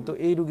থাকবে, কিন্তু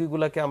এই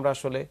রোগীগুলোকে আমরা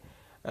আসলে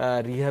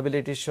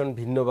রিহ্যাবিলিটেশন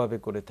ভিন্নভাবে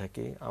করে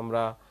থাকি।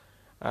 আমরা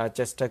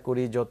চেষ্টা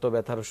করি যত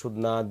ব্যথার ওষুধ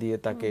না দিয়ে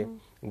তাকে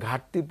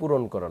ঘাটতি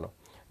পূরণ করানো।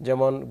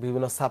 যেমন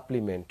বিভিন্ন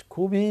সাপ্লিমেন্ট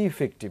খুবই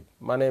ইফেক্টিভ,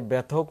 মানে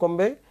ব্যথাও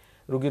কমবে,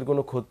 রোগীর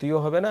কোনো ক্ষতিও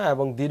হবে না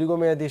এবং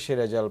দীর্ঘমেয়াদী সে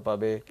রেজাল্ট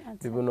পাবে।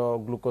 বিভিন্ন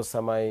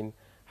glucosamine,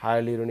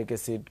 hyaluronic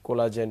acid,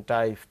 collagen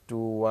type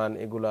 2-1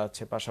 এগুলো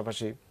আছে।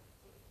 পাশাপাশি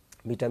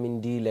ভিটামিন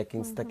ডি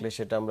ল্যাকিংস থাকলে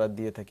সেটা আমরা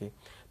দিয়ে থাকি।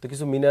 তো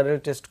কিছু মিনারেল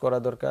টেস্ট করা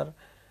দরকার,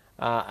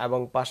 এবং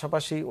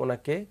পাশাপাশি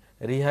ওনাকে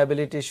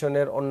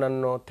রিহ্যাবিলিটেশনের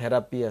অন্যান্য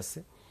থেরাপি আছে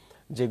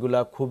যেগুলা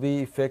খুবই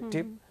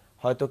ইফেক্টিভ।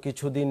 হয়তো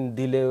কিছুদিন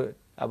দিলে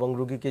এবং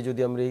রোগীকে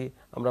যদি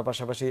আমরা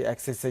পাশাপাশি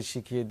এক্সারসাইজ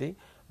শিখিয়ে দিই,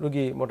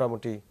 রোগী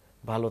মোটামুটি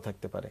ভালো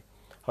থাকতে পারে।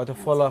 হয়তো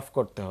ফলো আপ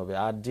করতে হবে।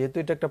 আর যেহেতু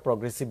এটা একটা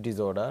প্রগ্রেসিভ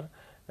ডিসঅর্ডার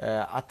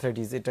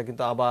আর্থ্রাইটিস, এটা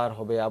কিন্তু আবার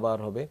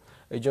হবে,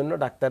 এই জন্য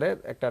ডাক্তারের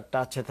একটা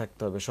টাচে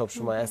থাকতে হবে,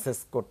 সবসময় অ্যাসেস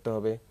করতে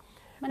হবে,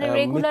 মানে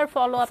রেগুলার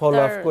ফলো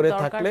আপ করে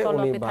থাকলে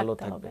উনি ভালো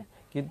থাকবে।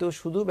 কিন্তু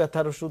শুধু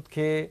ব্যথার ওষুধ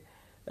খেয়ে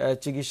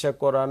চিকিৎসা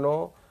করানো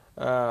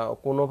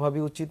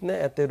কোনোভাবেই উচিত না।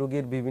 এতে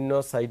রোগীর বিভিন্ন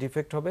সাইড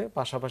ইফেক্ট হবে,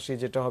 পাশাপাশি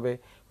যেটা হবে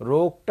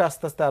রোগটা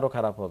আস্তে আস্তে আরো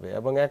খারাপ হবে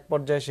এবং এক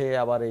পর্যায়ে সে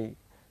আবার এই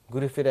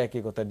ঘুরে ফিরে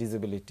একই কথা,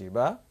 ডিসেবিলিটি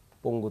বা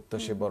পঙ্গুত্ব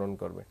সে বরণ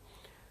করবে।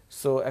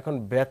 সো এখন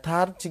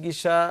ব্যথার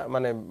চিকিৎসা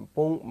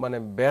মানে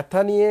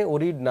ব্যথা নিয়ে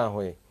ওরিড না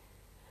হয়ে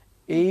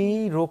এই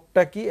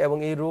রোগটা কি এবং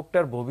এই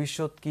রোগটার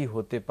ভবিষ্যৎ কি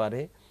হতে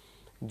পারে,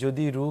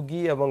 যদি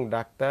রোগী এবং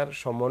ডাক্তার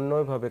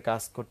সমন্বয়ভাবে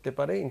কাজ করতে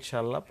পারে,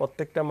 ইনশাআল্লাহ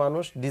প্রত্যেকটা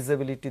মানুষ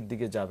ডিসেবিলিটির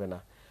দিকে যাবে না,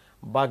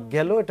 বা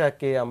গেলেও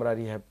এটাকে আমরা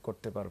রিহ্যাব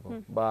করতে পারবো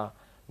বা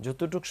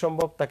যতটুকু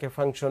সম্ভব তাকে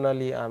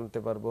ফাংশনালি আনতে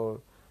পারবো,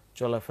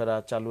 চলাফেরা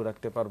চালু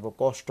রাখতে পারবো,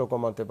 কষ্ট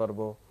কমাতে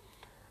পারবো,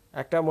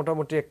 একটা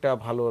মোটামুটি একটা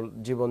ভালো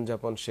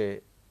জীবনযাপন সে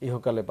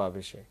ইহকালে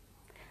পাবে সে।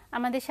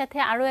 আমাদের সাথে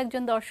আরো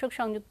একজন দর্শক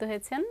সংযুক্ত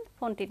হয়েছেন,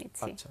 ফোনটি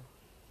নিচ্ছি। আচ্ছা,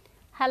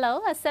 হ্যালো,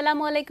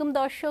 আসসালামু আলাইকুম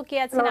দর্শক, কে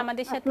আছেন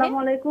আমাদের সাথে? আসসালামু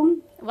আলাইকুম।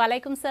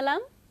 ওয়ালাইকুম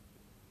সালাম।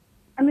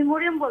 আমি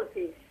মরিয়ম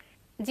বলছি।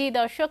 জি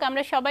দর্শক,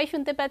 আমরা সবাই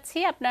শুনতে পাচ্ছি,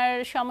 আপনার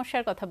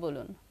সমস্যার কথা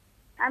বলুন।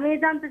 আমি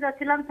জানতে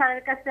চাচ্ছিলাম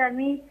স্যারের কাছে,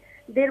 আমি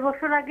 1.5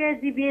 বছর আগে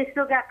জিবিএস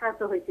রোগে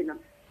আক্রান্ত হয়েছিলাম।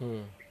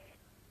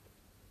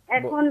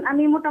 এখন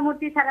আমি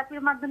মোটামুটি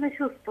থেরাপির মাধ্যমে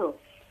সুস্থ।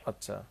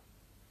 আচ্ছা,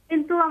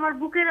 কিন্তু আমার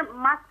বুকের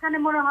মাঝখানে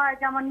মনে হয়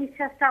যে আমার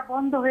নিঃশ্বাসটা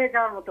বন্ধ হয়ে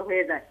যাওয়ার মতো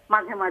হয়ে যায়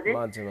মাঝে মাঝে,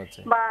 মাঝে মাঝে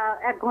বা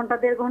 1 ঘন্টা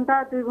 1.5 ঘন্টা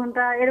 2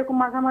 ঘন্টা এরকম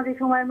মাঝামাঝি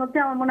সময়ের মধ্যে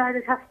আমার মনে হয়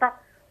যে শ্বাসটা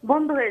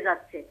বন্ধ হয়ে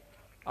যাচ্ছে।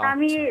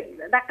 আমি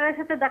ডাক্তারের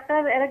সাথে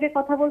এর আগে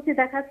কথা বলছি,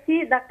 দেখাচ্ছি,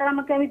 ডাক্তার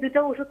আমাকে, আমি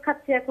 2টা ওষুধ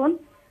খাচ্ছি এখন,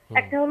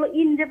 একটা হলো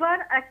ইনজেবার,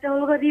 একটা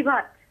হলো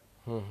রিভার,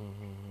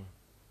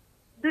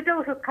 2টা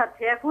ওষুধ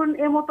খাচ্ছি এখন।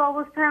 এর মতো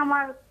অবস্থায়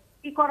আমার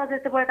কি করা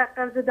যেতে পারে,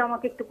 ডাক্তার যদি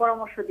আমাকে একটু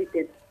পরামর্শ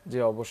দিতেন। জি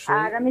অবশ্যই।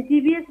 আর আমি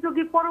জিবিএস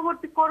রোগী,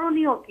 পরবর্তী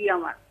করণীয় কি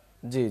আমার,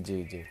 জি জি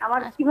জি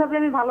আমার কিভাবে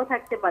আমি ভালো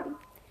থাকতে পারি,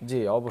 জি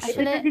অবশ্যই,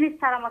 এটা জিনিস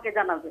স্যার আমাকে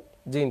জানাবে।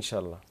 জি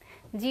ইনশাআল্লাহ।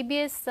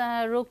 জিবিএস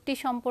রোগটি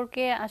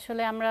সম্পর্কে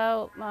আসলে আমরা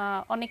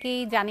অনেকেই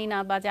জানি না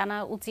বা জানা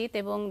উচিত,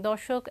 এবং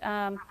দর্শক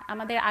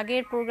আমাদের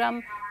আগের প্রোগ্রাম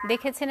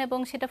দেখেছেন এবং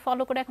সেটা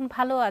ফলো করে এখন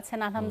ভালো আছেন,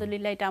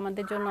 আলহামদুলিল্লাহ, এটা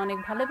আমাদের জন্য অনেক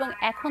ভালো। এবং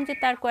এখন যে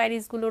তার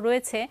কোয়ারিজগুলো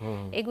রয়েছে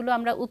এগুলো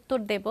আমরা উত্তর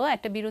দেব,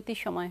 একটা বিরতির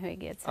সময় হয়ে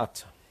গিয়েছে।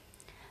 আচ্ছা,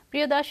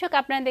 প্রিয় দর্শক,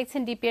 আপনারা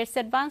দেখছেন ডিপিআরসি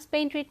অ্যাডভান্স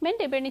পেইন ট্রিটমেন্ট।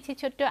 এবার নিচ্ছি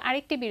ছোট্ট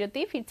আরেকটি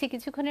বিরতি, ফিরছি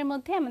কিছুক্ষণের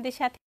মধ্যে আমাদের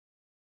সাথে।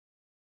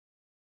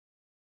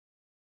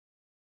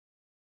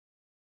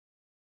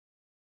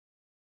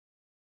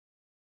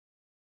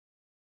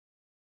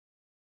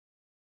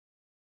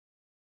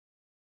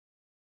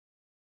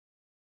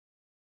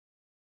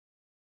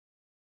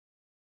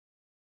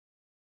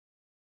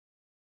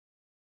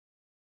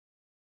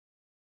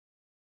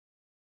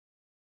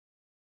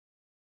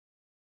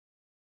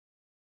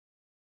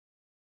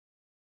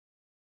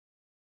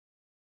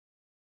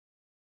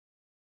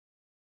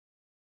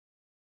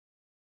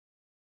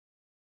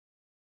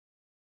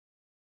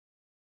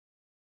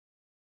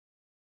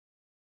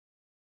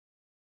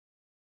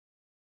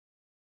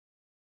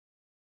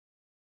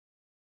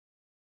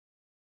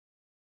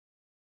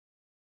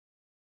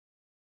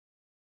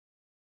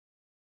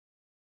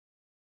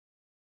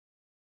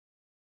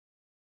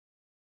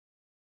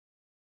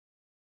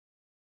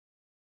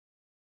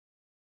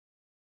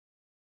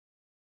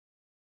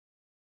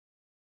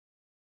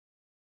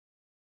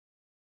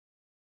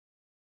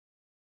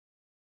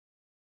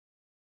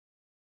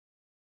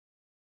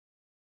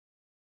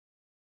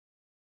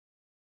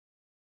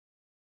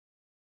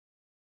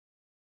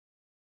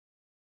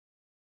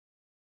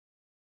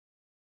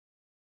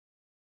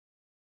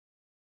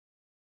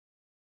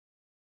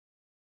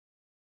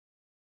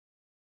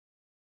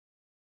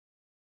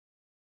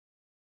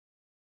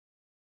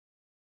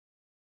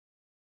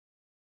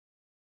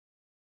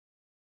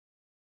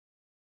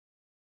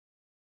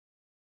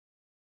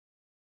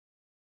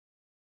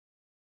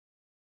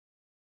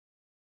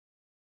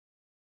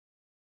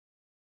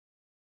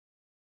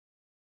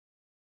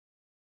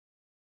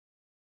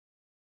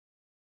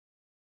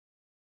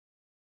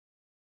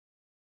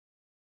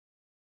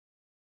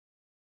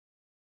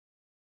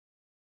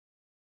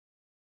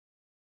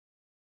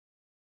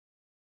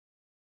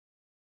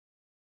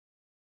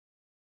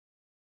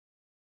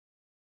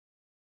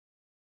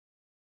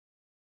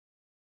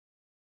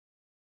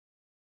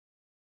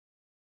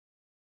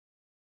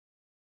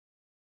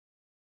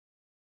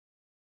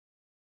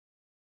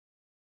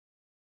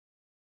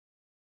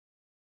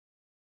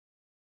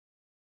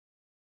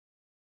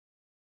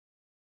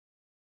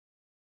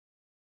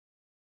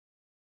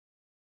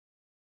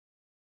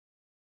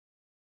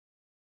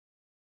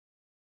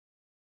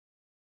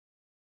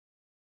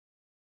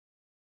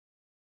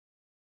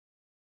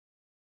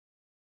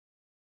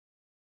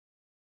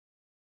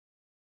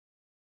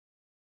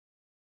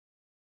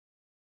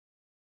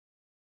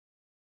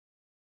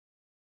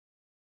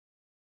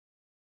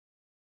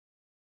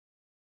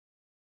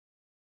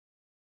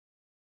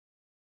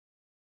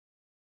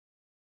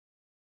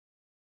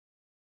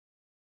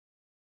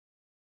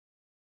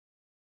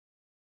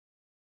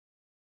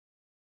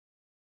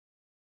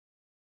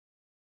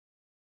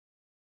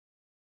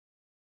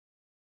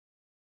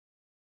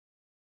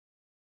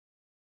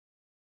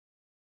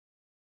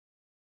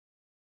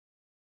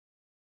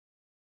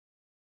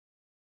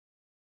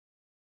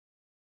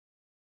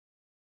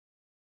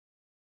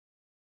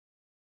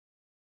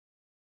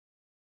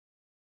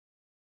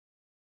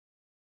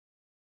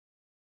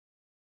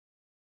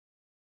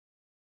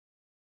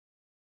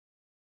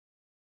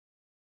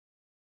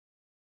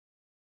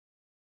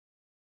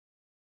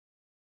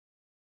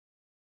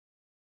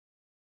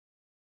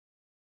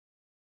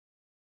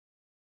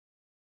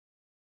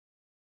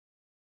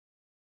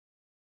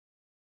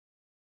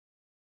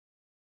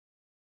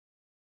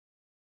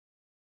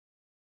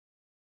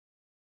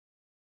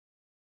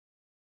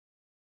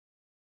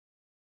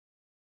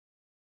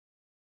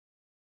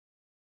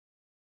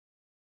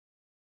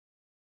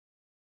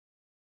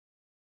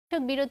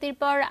 বিরতির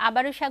পর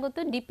আবারও স্বাগত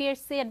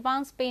ডিপিআরসি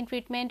অ্যাডভান্স পেইন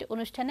ট্রিটমেন্ট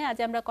অনুষ্ঠানে। আজ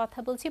আমরা কথা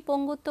বলছি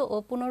পঙ্গুত্ব ও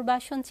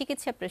পুনর্বাসন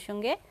চিকিৎসা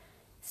প্রসঙ্গে।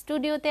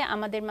 স্টুডিওতে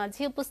আমাদের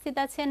মাঝে উপস্থিত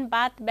আছেন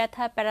বাত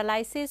ব্যথা,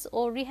 প্যারালাইসিস ও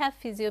রিহ্যাব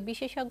ফিজিও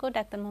বিশেষজ্ঞ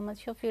ডাক্তার মোহাম্মদ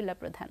শফিউল্লাহ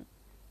প্রধান।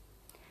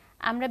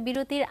 আমরা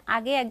বিরতির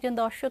আগে একজন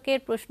দর্শকের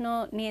প্রশ্ন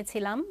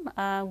নিয়েছিলাম,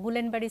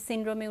 গুলেনবারি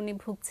সিনড্রোমে উনি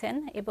ভুগছেন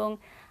এবং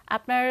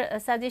আপনার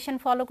সাজেশন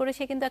ফলো করে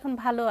সে কিন্তু এখন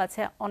ভালো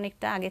আছে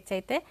অনেকটা আগের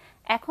চাইতে।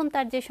 এখন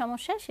তার যে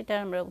সমস্যা সেটা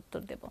আমরা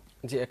উত্তর দেব।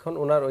 জি, এখন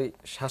ওনার ওই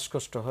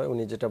শ্বাসকষ্ট হয়,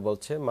 উনি যেটা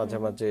বলছে মাঝে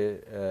মাঝে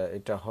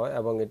এটা হয়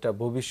এবং এটা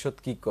ভবিষ্যৎ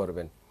কি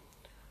করবেন।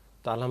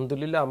 তো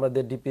আলহামদুলিল্লাহ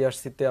আমাদের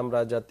ডিপিআরসিতে আমরা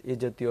এই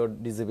জাতীয়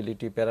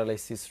ডিসেবিলিটি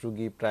প্যারালাইসিস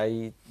রোগী প্রায়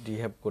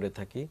রিহ্যাব করে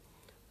থাকি।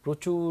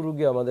 প্রচুর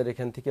রোগী আমাদের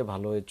এখান থেকে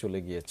ভালো হয়ে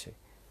চলে গিয়েছে।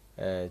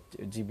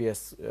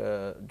 জিবিএস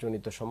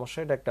জনিত সমস্যা,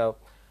 এটা একটা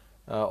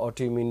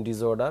অটোইমিউন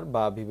ডিসঅর্ডার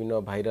বা বিভিন্ন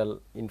ভাইরাল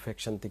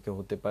ইনফেকশন থেকে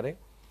হতে পারে।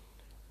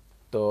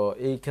 তো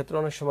এই ক্ষেত্রে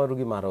অনেক সময়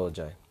রোগী মারাও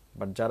যায়,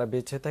 বাট যারা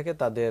বেঁচে থাকে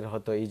তাদের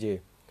হয়তো এই যে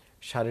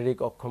শারীরিক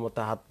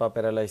অক্ষমতা, হাত পা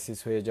প্যারালাইসিস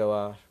হয়ে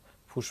যাওয়া,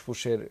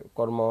 ফুসফুসের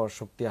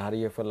কর্মশক্তি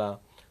হারিয়ে ফেলা,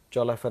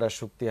 চলাফেরার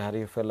শক্তি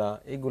হারিয়ে ফেলা,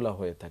 এগুলা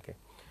হয়ে থাকে।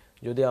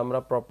 যদি আমরা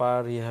প্রপার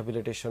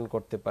রিহ্যাবিলিটেশন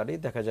করতে পারি,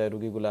 দেখা যায়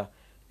রোগীগুলা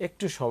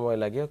একটু সময়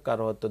লাগে,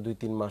 কারো হয়তো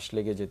 2-3 মাস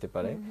লেগে যেতে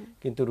পারে,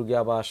 কিন্তু রোগী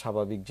আবার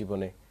স্বাভাবিক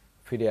জীবনে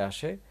ফিরে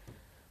আসে।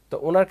 তো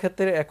ওনার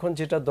ক্ষেত্রে এখন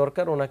যেটা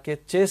দরকার, ওনাকে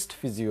চেস্ট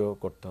ফিজিও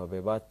করতে হবে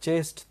বা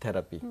চেস্ট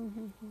থেরাপি।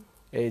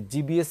 এই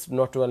জিবিএস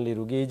নট অনলি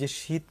রোগী, এই যে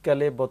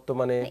শীতকালে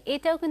বর্তমানে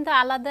এটাও কিন্তু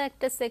আলাদা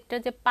একটা সেক্টর,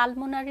 যে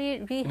পালমোনারি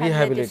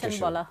রিহ্যাবিলিটেশন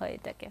বলা হয়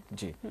এটাকে।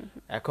 জি,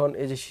 এখন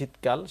এই যে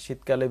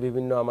শীতকালে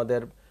বিভিন্ন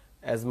আমাদের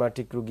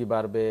অ্যাজমাটিক রোগী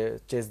বাড়বে,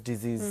 চেস্ট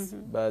ডিজিজ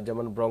বা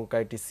যেমন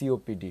bronchitis,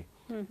 COPD,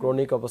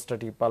 chronic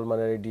obstructive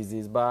pulmonary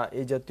disease বা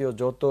এই জাতীয়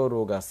যত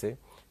রোগ আছে,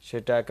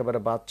 সেটা একেবারে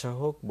বাচ্চা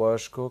হোক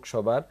বয়স্ক হোক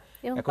সবার,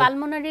 এবং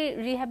পালমোনারি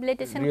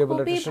রিহ্যাবিলিটেশন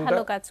খুবই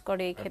ভালো কাজ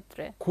করে এই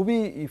ক্ষেত্রে, খুবই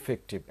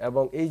ইফেক্টিভ।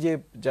 এবং এই যে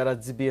যারা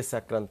জিবিএস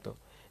আক্রান্ত,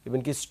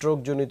 ইভেন কি স্ট্রোক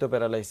জনিত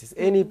প্যারালাইসিস,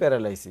 এনি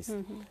প্যারালাইসিস,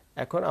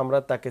 এখন আমরা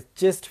তাকে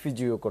চেস্ট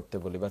ফিজিও করতে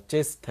বলি বা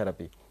চেস্ট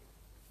থেরাপি।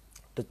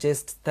 তো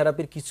চেস্ট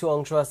থেরাপির কিছু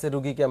অংশ আছে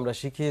রোগীকে আমরা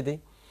শিখিয়ে দিই,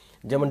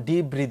 যেমন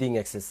ডিপ ব্রিদিং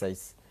এক্সারসাইজ,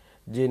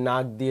 যে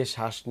নাক দিয়ে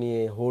শ্বাস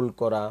নিয়ে হোল্ড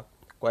করা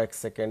কয়েক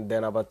সেকেন্ড,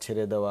 দেন আবার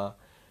ছেড়ে দেওয়া,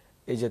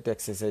 এই জাতীয়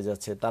এক্সারসাইজ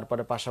আছে।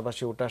 তারপরে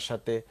পাশাপাশি ওটার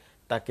সাথে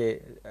তাকে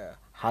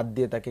হাত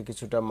দিয়ে তাকে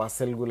কিছুটা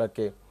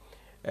মাসেলগুলোকে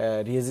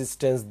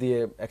রেজিস্ট্যান্স দিয়ে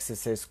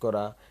এক্সারসাইজ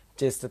করা,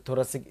 চেস্ট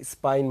থোরাসিক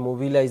স্পাইন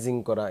মোবিলাইজিং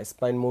করা,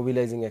 স্পাইন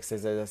মোবিলাইজিং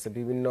এক্সারসাইজ আছে,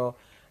 বিভিন্ন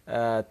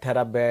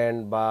থেরাব্যান্ড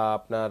বা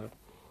আপনার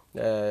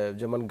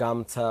যেমন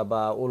গামছা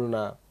বা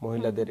ওলনা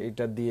মহিলাদের,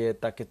 এটা দিয়ে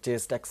তাকে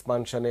চেস্ট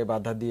এক্সপানশনে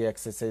বাধা দিয়ে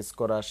এক্সারসাইজ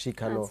করা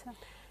শেখানো,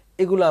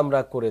 এগুলো আমরা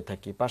করে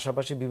থাকি।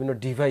 পাশাপাশি বিভিন্ন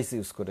ডিভাইস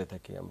ইউজ করে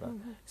থাকি আমরা,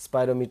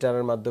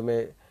 স্পাইরোমিটারের মাধ্যমে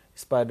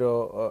স্পাইরো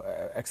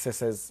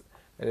এক্সারসাইজ,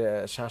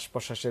 শ্বাস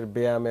প্রশ্বাসের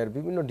ব্যায়ামের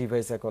বিভিন্ন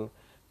ডিভাইস এখন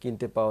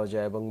কিনতে পাওয়া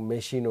যায় এবং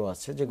মেশিনও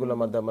আছে, যেগুলোর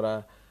মাধ্যমে আমরা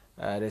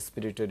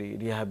রেসপিরেটরি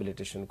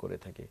রিহ্যাবিলিটেশন করে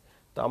থাকি।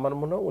 তো আমার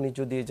মনে হয় উনি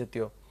যদি এই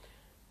জাতীয়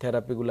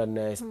থেরাপিগুলো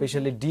নেয়,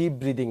 স্পেশালি ডিপ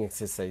ব্রিদিং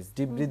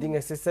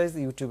এক্সারসাইজ,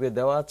 ইউটিউবে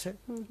দেওয়া আছে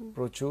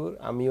প্রচুর,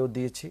 আমিও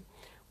দিয়েছি,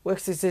 ওই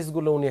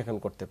এক্সারসাইজগুলো উনি এখন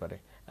করতে পারে।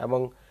 এবং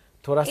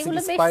thoracic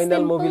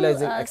spinal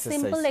mobilising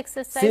exercise,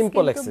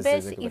 simple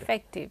exercise,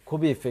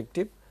 খুবই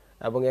ইফেক্টিভ।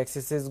 এবং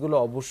এক্সারসাইজগুলো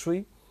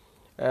অবশ্যই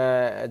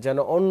যেন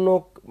অন্য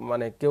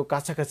মানে কেউ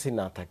কাছাকাছি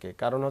না থাকে,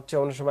 কারণ হচ্ছে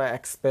অনেক সময়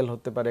এক্সপেল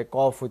হতে পারে,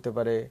 কফ হতে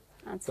পারে,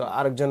 তো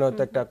আরেকজনের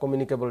হয়তো একটা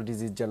কমিউনিকেবল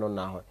ডিজিজ যেন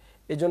না হয়।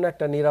 এই জন্য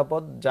একটা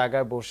নিরাপদ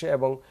জায়গায় বসে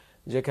এবং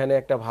যেখানে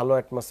একটা ভালো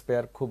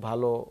অ্যাটমসফিয়ার, খুব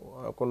ভালো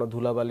কোনো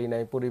ধুলাবালি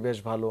নাই, পরিবেশ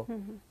ভালো,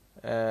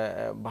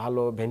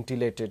 ভালো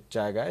ভেন্টিলেটেড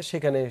জায়গায়,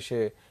 সেখানে সে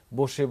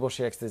বসে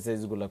বসে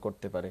এক্সারসাইজগুলো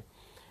করতে পারে,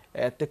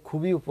 এতে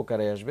খুবই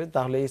উপকারে আসবে।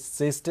 তাহলে এই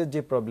চেস্টের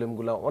যে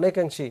প্রবলেমগুলো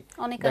অনেকাংশেই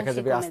দেখা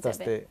যাবে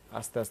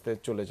আস্তে আস্তে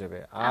চলে যাবে।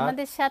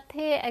 আমাদের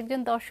সাথে একজন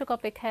দর্শক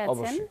অপেক্ষায়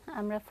আছেন,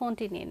 আমরা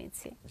ফোনটি নিয়ে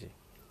নিচ্ছি। জি,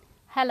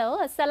 হ্যালো,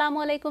 আসসালামু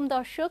আলাইকুম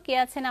দর্শক, কে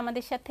আছেন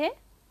আমাদের সাথে?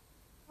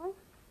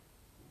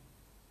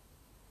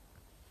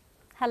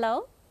 হ্যালো,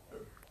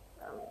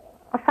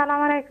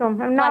 আসসালামু আলাইকুম।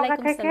 নওগাঁ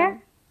থেকে।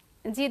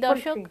 জি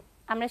দর্শক,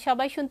 আমরা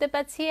সবাই শুনতে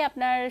পাচ্ছি,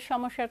 আপনার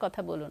সমস্যার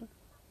কথা বলুন।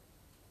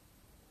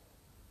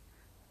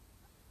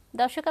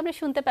 দর্শক, আমরা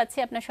শুনতে পাচ্ছি,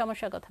 আপনার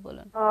সমস্যার কথা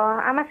বলুন।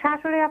 আমার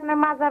শাশুড়ি আপনার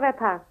মাজা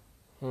ব্যথা,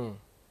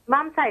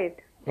 বাম সাইড,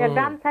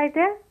 ডান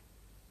সাইডে।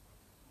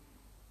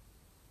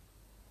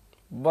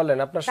 বলেন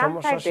আপনার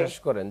সমস্যা শেষ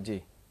করেন। জি,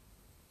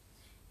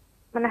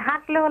 মানে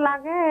হাঁটলেও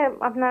লাগে,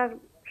 আপনার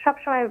সব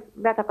সময়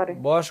ব্যথা করে।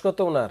 বয়স কত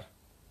ওনার?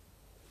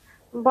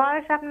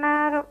 বয়স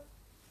আপনার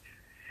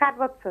 60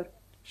 বছর।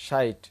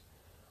 60।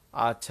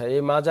 আচ্ছা,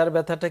 এই মাজার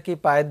ব্যথাটা কি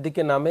পায়ের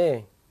দিকে নামে,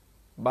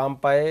 বাম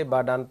পায়ে বা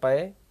ডান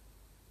পায়ে?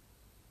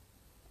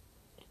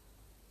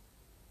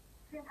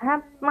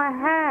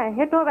 হ্যাঁ,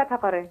 হেঁটেও ব্যথা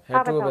করে,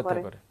 হেঁটেও ব্যথা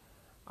করে।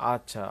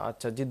 আচ্ছা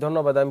আচ্ছা, জি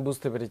ধন্যবাদ, আমি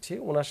বুঝতে পেরেছি।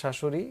 ওনার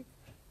শাশুড়ি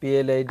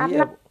পিএলআইডি,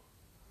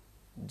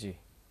 জি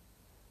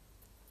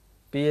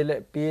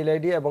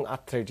পিএলআইডি এবং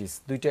আর্থ্রাইটিস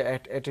দুইটা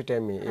এট এ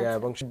টাইমে,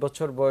 এবং 60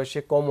 বছর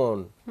বয়সে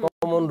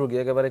কমন রোগী,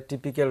 একেবারে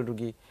টিপিক্যাল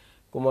রোগী।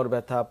 কোমর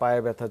ব্যথা, পায়ে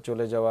ব্যথা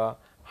চলে যাওয়া,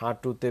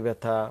 হাঁটুতে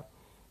ব্যথা,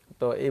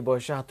 তো এই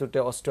বয়সে হাঁটুতে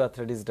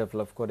অস্টিওআর্থ্রাইটিস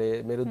ডেভেলপ করে,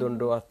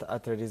 মেরুদণ্ড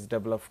আর্থ্রাইটিস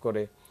ডেভেলপ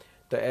করে।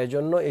 তো এই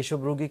জন্য এইসব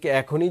রোগীকে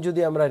এখনই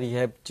যদি আমরা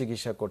রিহ্যাব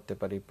চিকিৎসা করতে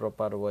পারি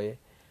প্রপার ওয়ে,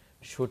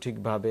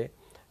 সঠিকভাবে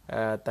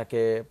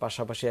তাকে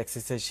পাশাপাশি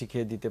এক্সারসাইজ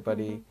শিখিয়ে দিতে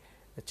পারি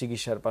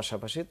চিকিৎসার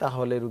পাশাপাশি,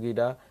 তাহলে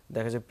রোগীরা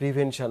দেখা যায়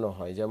প্রিভেনশনও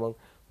হয়। যেমন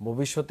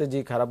ভবিষ্যতে যে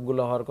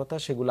খারাপগুলো হওয়ার কথা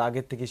সেগুলো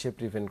আগের থেকে সে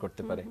প্রিভেন্ট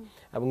করতে পারে।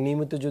 এবং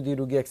নিয়মিত যদি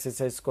রোগী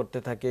এক্সারসাইজ করতে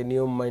থাকে,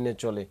 নিয়ম মাইনে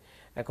চলে,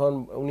 এখন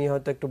উনি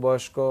হয়তো একটু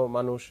বয়স্ক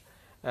মানুষ,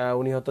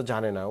 উনি হয়তো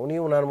জানে না, উনি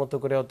ওনার মতো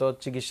করে হয়তো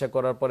চিকিৎসা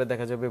করার পরে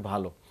দেখা যাবে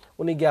ভালো,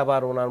 উনি গিয়ে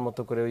আবার ওনার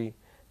মতো করে ওই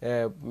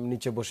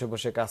নিচে বসে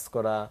বসে কাজ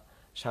করা,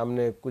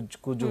 সামনে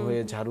কুজু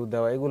হয়ে ঝাড়ু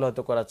দেওয়া, এগুলো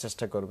হয়তো করার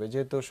চেষ্টা করবে,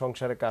 যেহেতু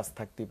সংসারে কাজ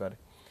থাকতেই পারে।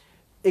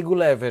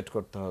 এগুলো অ্যাভয়েড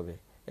করতে হবে,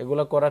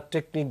 এগুলো করার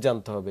টেকনিক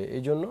জানতে হবে।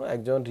 এই জন্য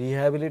একজন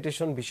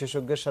রিহ্যাবিলিটেশন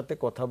বিশেষজ্ঞের সাথে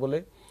কথা বলে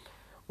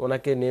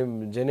ওনাকে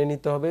জেনে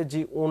নিতে হবে যে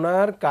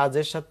ওনার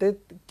কাজের সাথে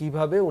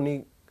কিভাবে উনি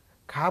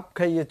খাপ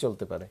খাইয়ে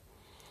চলতে পারে।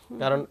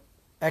 কারণ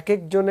এক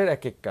একজনের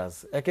এক এক কাজ,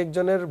 এক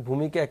একজনের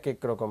ভূমিকা এক এক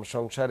রকম,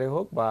 সংসারে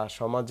হোক বা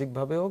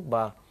সামাজিকভাবে হোক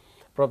বা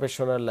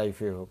প্রফেশনাল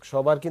লাইফে হোক,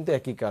 সবার কিন্তু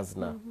একই কাজ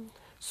না।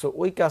 সো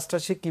ওই কাজটা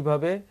সে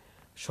কিভাবে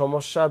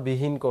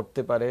সমস্যাবিহীন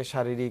করতে পারে,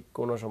 শারীরিক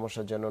কোনো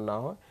সমস্যা যেন না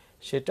হয়,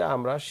 সেটা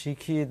আমরা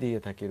শিখিয়ে দিয়ে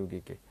থাকি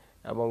রুগীকে,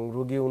 এবং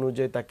রুগী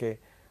অনুযায়ী তাকে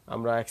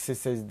আমরা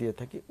এক্সারসাইজ দিয়ে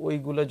থাকি।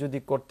 ওইগুলো যদি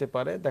করতে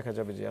পারে দেখা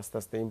যাবে যে আস্তে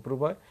আস্তে ইমপ্রুভ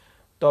হয়।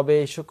 তবে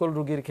এই সকল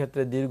রুগীর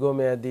ক্ষেত্রে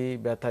দীর্ঘমেয়াদী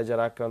ব্যথায়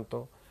যারা আক্রান্ত,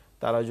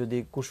 তারা যদি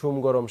কুসুম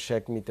গরম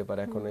সেক নিতে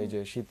পারে, এখন এই যে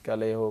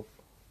শীতকালে হোক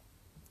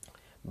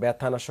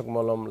ব্যথানাশক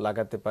মলম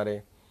লাগাতে পারে,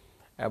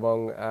 এবং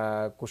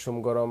কুসুম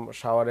গরম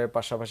শাওয়ারের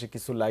পাশাপাশি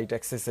কিছু লাইট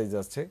এক্সারসাইজ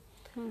আছে,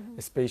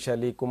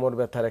 স্পেশালি কোমর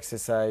ব্যথার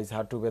এক্সারসাইজ,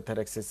 হাঁটু ব্যথার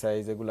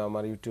এক্সারসাইজ, এগুলো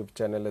আমার ইউটিউব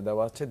চ্যানেলে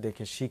দেওয়া আছে,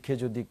 দেখে শিখে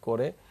যদি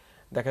করে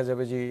দেখা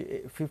যাবে যে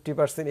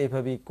 50%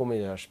 এইভাবেই কমে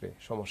আসবে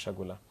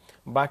সমস্যাগুলা।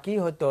 বাকি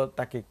হয়তো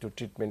তাকে একটু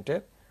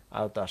ট্রিটমেন্টের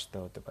আওতা আসতে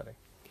হতে পারে।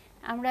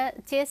 আমরা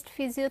চেস্ট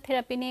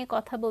ফিজিওথেরাপি নিয়ে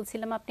কথা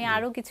বলছিলাম, আপনি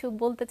আরো কিছু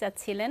বলতে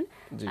চাচ্ছিলেন,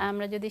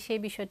 আমরা যদি সেই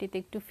বিষয়টিতে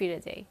একটু ফিরে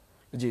যাই।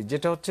 জি,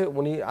 যেটা হচ্ছে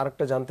উনি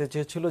আরেকটা জানতে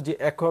চেয়েছিল যে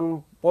এখন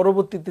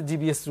পরবর্তীতে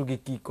জিবিএস রোগী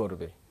কি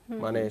করবে,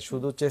 মানে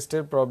শুধু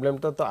চেস্টের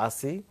প্রবলেমটা তো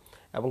আছেই,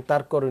 এবং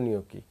তার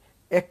করণীয় কি?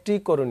 একটি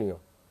করণীয়,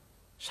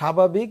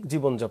 স্বাভাবিক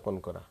জীবনযাপন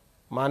করা,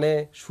 মানে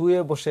শুয়ে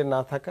বসে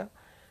না থাকা,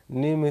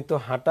 নিয়মিত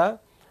হাঁটা,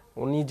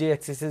 উনি যে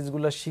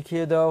এক্সারসাইজগুলো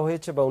শিখিয়ে দেওয়া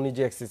হয়েছে বা উনি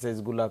যে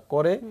এক্সারসাইজগুলো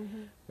করে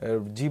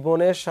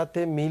জীবনের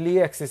সাথে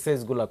মিলিয়ে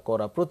এক্সারসাইজগুলো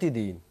করা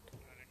প্রতিদিন।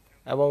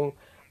 এবং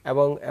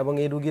এবং এবং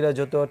এই রুগীরা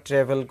যত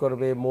ট্রাভেল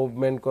করবে,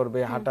 মুভমেন্ট করবে,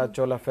 হাঁটা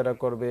চলাফেরা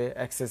করবে,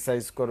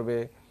 এক্সারসাইজ করবে,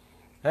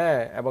 হ্যাঁ,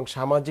 এবং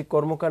সামাজিক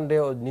কর্মকাণ্ডে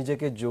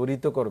নিজেকে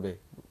জড়িত করবে,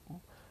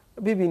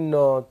 বিভিন্ন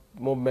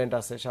মুভমেন্ট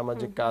আছে,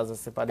 সামাজিক কাজ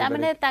আছে, তার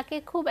মানে তাকে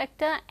খুব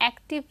একটা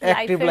অ্যাক্টিভ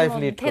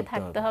লাইফের মধ্যে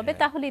থাকতে হবে,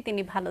 তাহলেই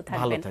তিনি ভালো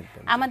থাকবেন।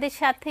 আমাদের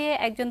সাথে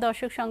একজন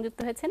দর্শক সংযুক্ত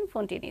হয়েছেন,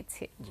 ফোনটি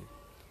নিচ্ছি।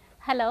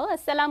 হ্যালো,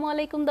 আসসালামু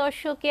আলাইকুম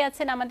দর্শক, কে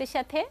আছেন আমাদের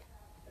সাথে?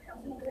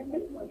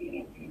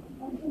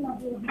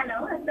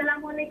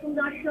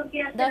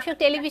 দর্শক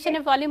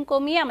টেলিভিশনের ভলিউম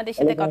কমিয়ে আমাদের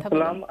সাথে কথা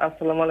বলুন।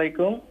 আসসালামু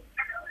আলাইকুম,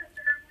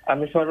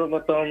 আমি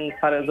সর্বপ্রথম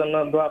স্যারের জন্য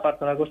দোয়া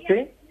প্রার্থনা করছি।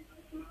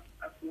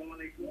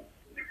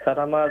 স্যার,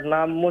 আমার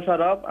নাম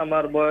মোশাররফ,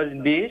 আমার বয়স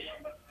 20।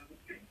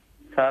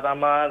 স্যার,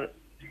 আমার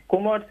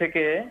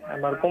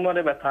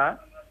কোমরে ব্যথা,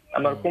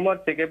 আমার কোমর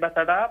থেকে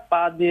ব্যথাটা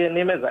পা দিয়ে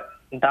নেমে যায়,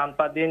 ডান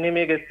পা দিয়ে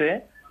নেমে গেছে।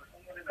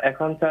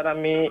 এখন স্যার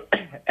আমি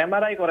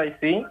এমআরআই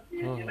করাইছি,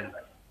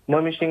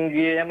 ময়মনসিংহ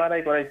গিয়ে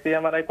এমআরআই করাইছি।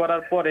 এমআরআই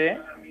করার পরে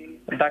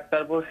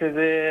ডাক্তার বলছে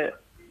যে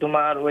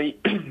তোমার ওই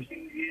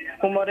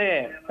কোমরে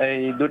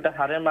এই দুটা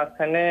হাড়ের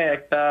মাঝখানে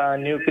একটা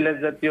নিউক্লিয়াস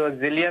জাতীয়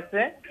জেলি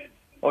আছে,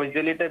 ওই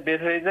জেলিটা বের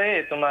হয়ে যায়,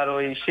 তোমার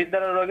ওই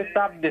শিরদাঁড়া রোগে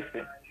চাপ দিচ্ছে,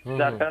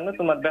 যার কারণে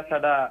তোমার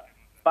ব্যথাটা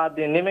পা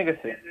দিয়ে নেমে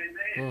গেছে।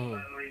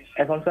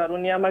 এখন স্যার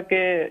উনি আমাকে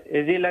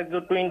রিল্যাক্সো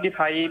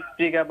 25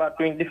 টিকা বা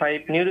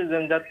 25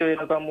 নিউরোজেন জাতীয়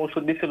এরকম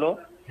ওষুধ দিছিল।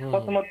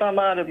 প্রথমত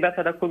আমার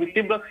ব্যথাটা খুবই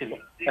তীব্র ছিল,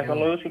 এখন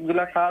ওই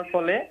ওষুধগুলা খাওয়ার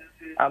ফলে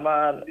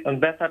আমার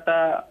ব্যথাটা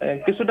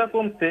কিছুটা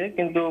কমছে,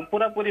 কিন্তু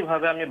পুরোপুরি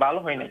ভাবে আমি ভালো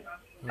হইনি।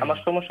 আমার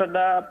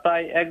সমস্যাটা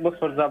প্রায় 1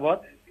 বছর যাবত।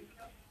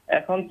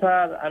 এখন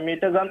স্যার আমি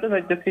এটা জানতে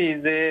চাইতেছি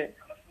যে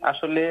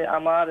আসলে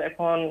আমার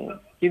এখন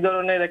কি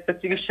ধরনের একটা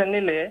চিকিৎসা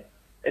নিলে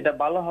এটা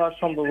ভালো হওয়ার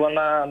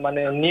সম্ভাবনা,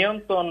 মানে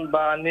নিয়ন্ত্রণ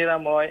বা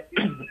নিরাময়,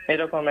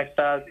 এরকম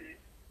একটা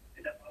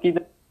কি?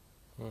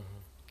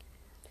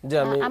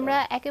 আমরা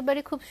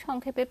একেবারে খুব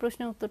সংক্ষেপে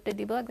প্রশ্নের উত্তরটা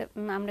দিব,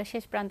 আমরা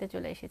শেষ প্রান্তে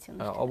চলে এসেছি।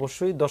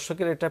 অবশ্যই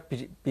দর্শকের এটা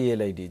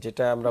পিএলআইডি,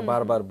 যেটা আমরা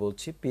বারবার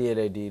বলছি,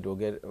 পিএলআইডি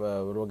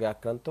রোগে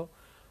আক্রান্ত।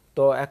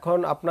 তো এখন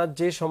আপনার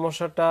যে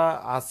সমস্যাটা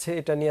আছে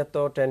এটা নিয়ে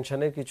তো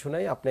টেনশনের কিছু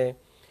নাই। আপনি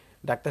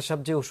ডাক্তার সাহেব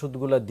যে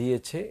ওষুধগুলো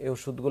দিয়েছে এই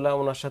ওষুধগুলো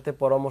ওনার সাথে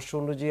পরামর্শ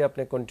অনুযায়ী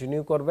আপনি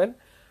কন্টিনিউ করবেন।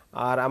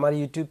 আর আমার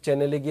ইউটিউব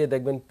চ্যানেলে গিয়ে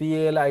দেখবেন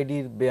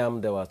পিএলআইডির ব্যায়াম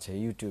দেওয়া আছে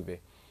ইউটিউবে,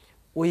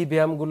 ওই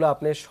ব্যায়ামগুলো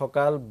আপনি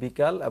সকাল,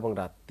 বিকাল এবং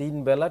রাত 3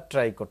 বেলা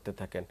ট্রাই করতে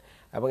থাকেন।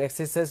 এবং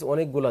এক্সারসাইজ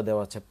অনেকগুলো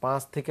দেওয়া আছে,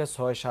 5 থেকে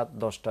 6, 7,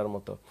 10টার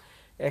মতো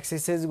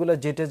এক্সারসাইজগুলো।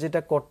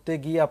 যেটা করতে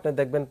গিয়ে আপনি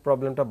দেখবেন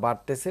প্রবলেমটা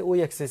বাড়তেছে, ওই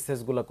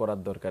এক্সারসাইজগুলো করার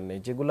দরকার নেই।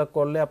 যেগুলো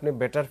করলে আপনি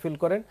বেটার ফিল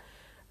করেন,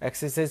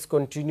 এক্সারসাইজ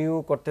কন্টিনিউ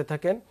করতে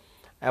থাকেন।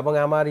 এবং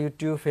আমার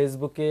ইউটিউব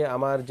ফেসবুকে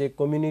আমার যে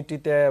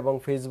কমিউনিটিতে এবং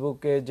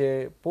ফেসবুকে যে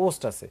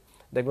পোস্ট আছে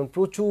দেখবেন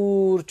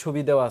প্রচুর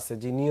ছবি দেওয়া আছে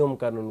যে নিয়ম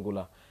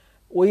কানুনগুলা,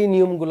 ওই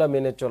নিয়মগুলা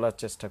মেনে চলার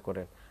চেষ্টা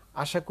করেন।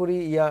 আশা করি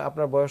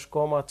আপনার বয়স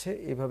কম আছে,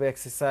 এভাবে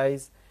এক্সারসাইজ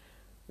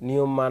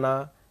নিয়ম মানা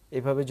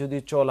এভাবে যদি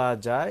চলা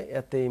যায়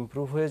এতে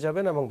ইমপ্রুভ হয়ে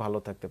যাবেন এবং ভালো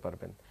থাকতে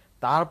পারবেন।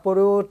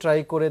 তারপরেও ট্রাই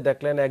করে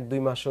দেখলেন 1-2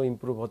 মাসও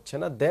ইমপ্রুভ হচ্ছে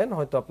না, দেন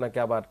হয়তো আপনাকে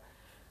আবার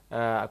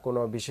কোনো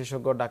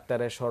বিশেষজ্ঞ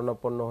ডাক্তারের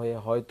শরণাপন্ন হয়ে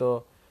হয়তো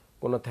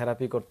কোনো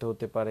থেরাপি করতে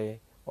হতে পারে,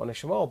 অনেক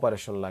সময়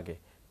অপারেশন লাগে।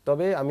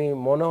 তবে আমি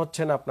মনে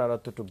হচ্ছে না আপনার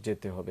অতটুক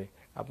যেতে হবে।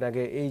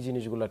 আপনাকে এই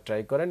জিনিসগুলো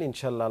ট্রাই করেন,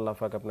 ইনশাল্লাহ আল্লাহ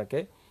পাক আপনাকে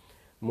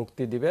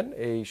মুক্তি দিবেন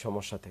এই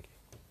সমস্যা থেকে।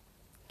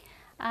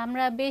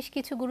 আমরা বেশ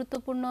কিছু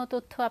গুরুত্বপূর্ণ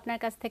তথ্য আপনার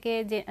কাছ থেকে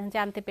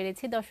জানতে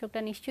পেরেছি,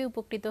 দর্শকরা নিশ্চয়ই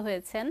উপকৃত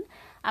হয়েছেন।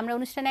 আমরা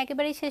অনুষ্ঠানে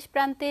একেবারেই শেষ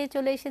প্রান্তে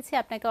চলে এসেছি,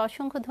 আপনাকে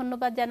অসংখ্য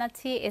ধন্যবাদ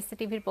জানাচ্ছি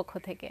এসটিভির পক্ষ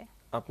থেকে।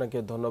 আপনাকে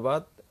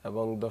ধন্যবাদ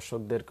এবং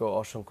দর্শকদেরকে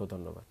অসংখ্য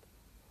ধন্যবাদ।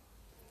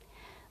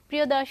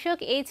 প্রিয় দর্শক,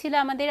 এই ছিল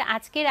আমাদের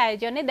আজকের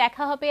আয়োজনে।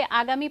 দেখা হবে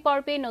আগামী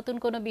পর্বে নতুন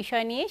কোনো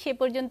বিষয় নিয়ে। সে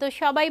পর্যন্ত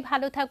সবাই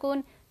ভালো থাকুন,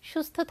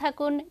 সুস্থ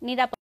থাকুন,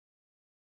 নিরাপদ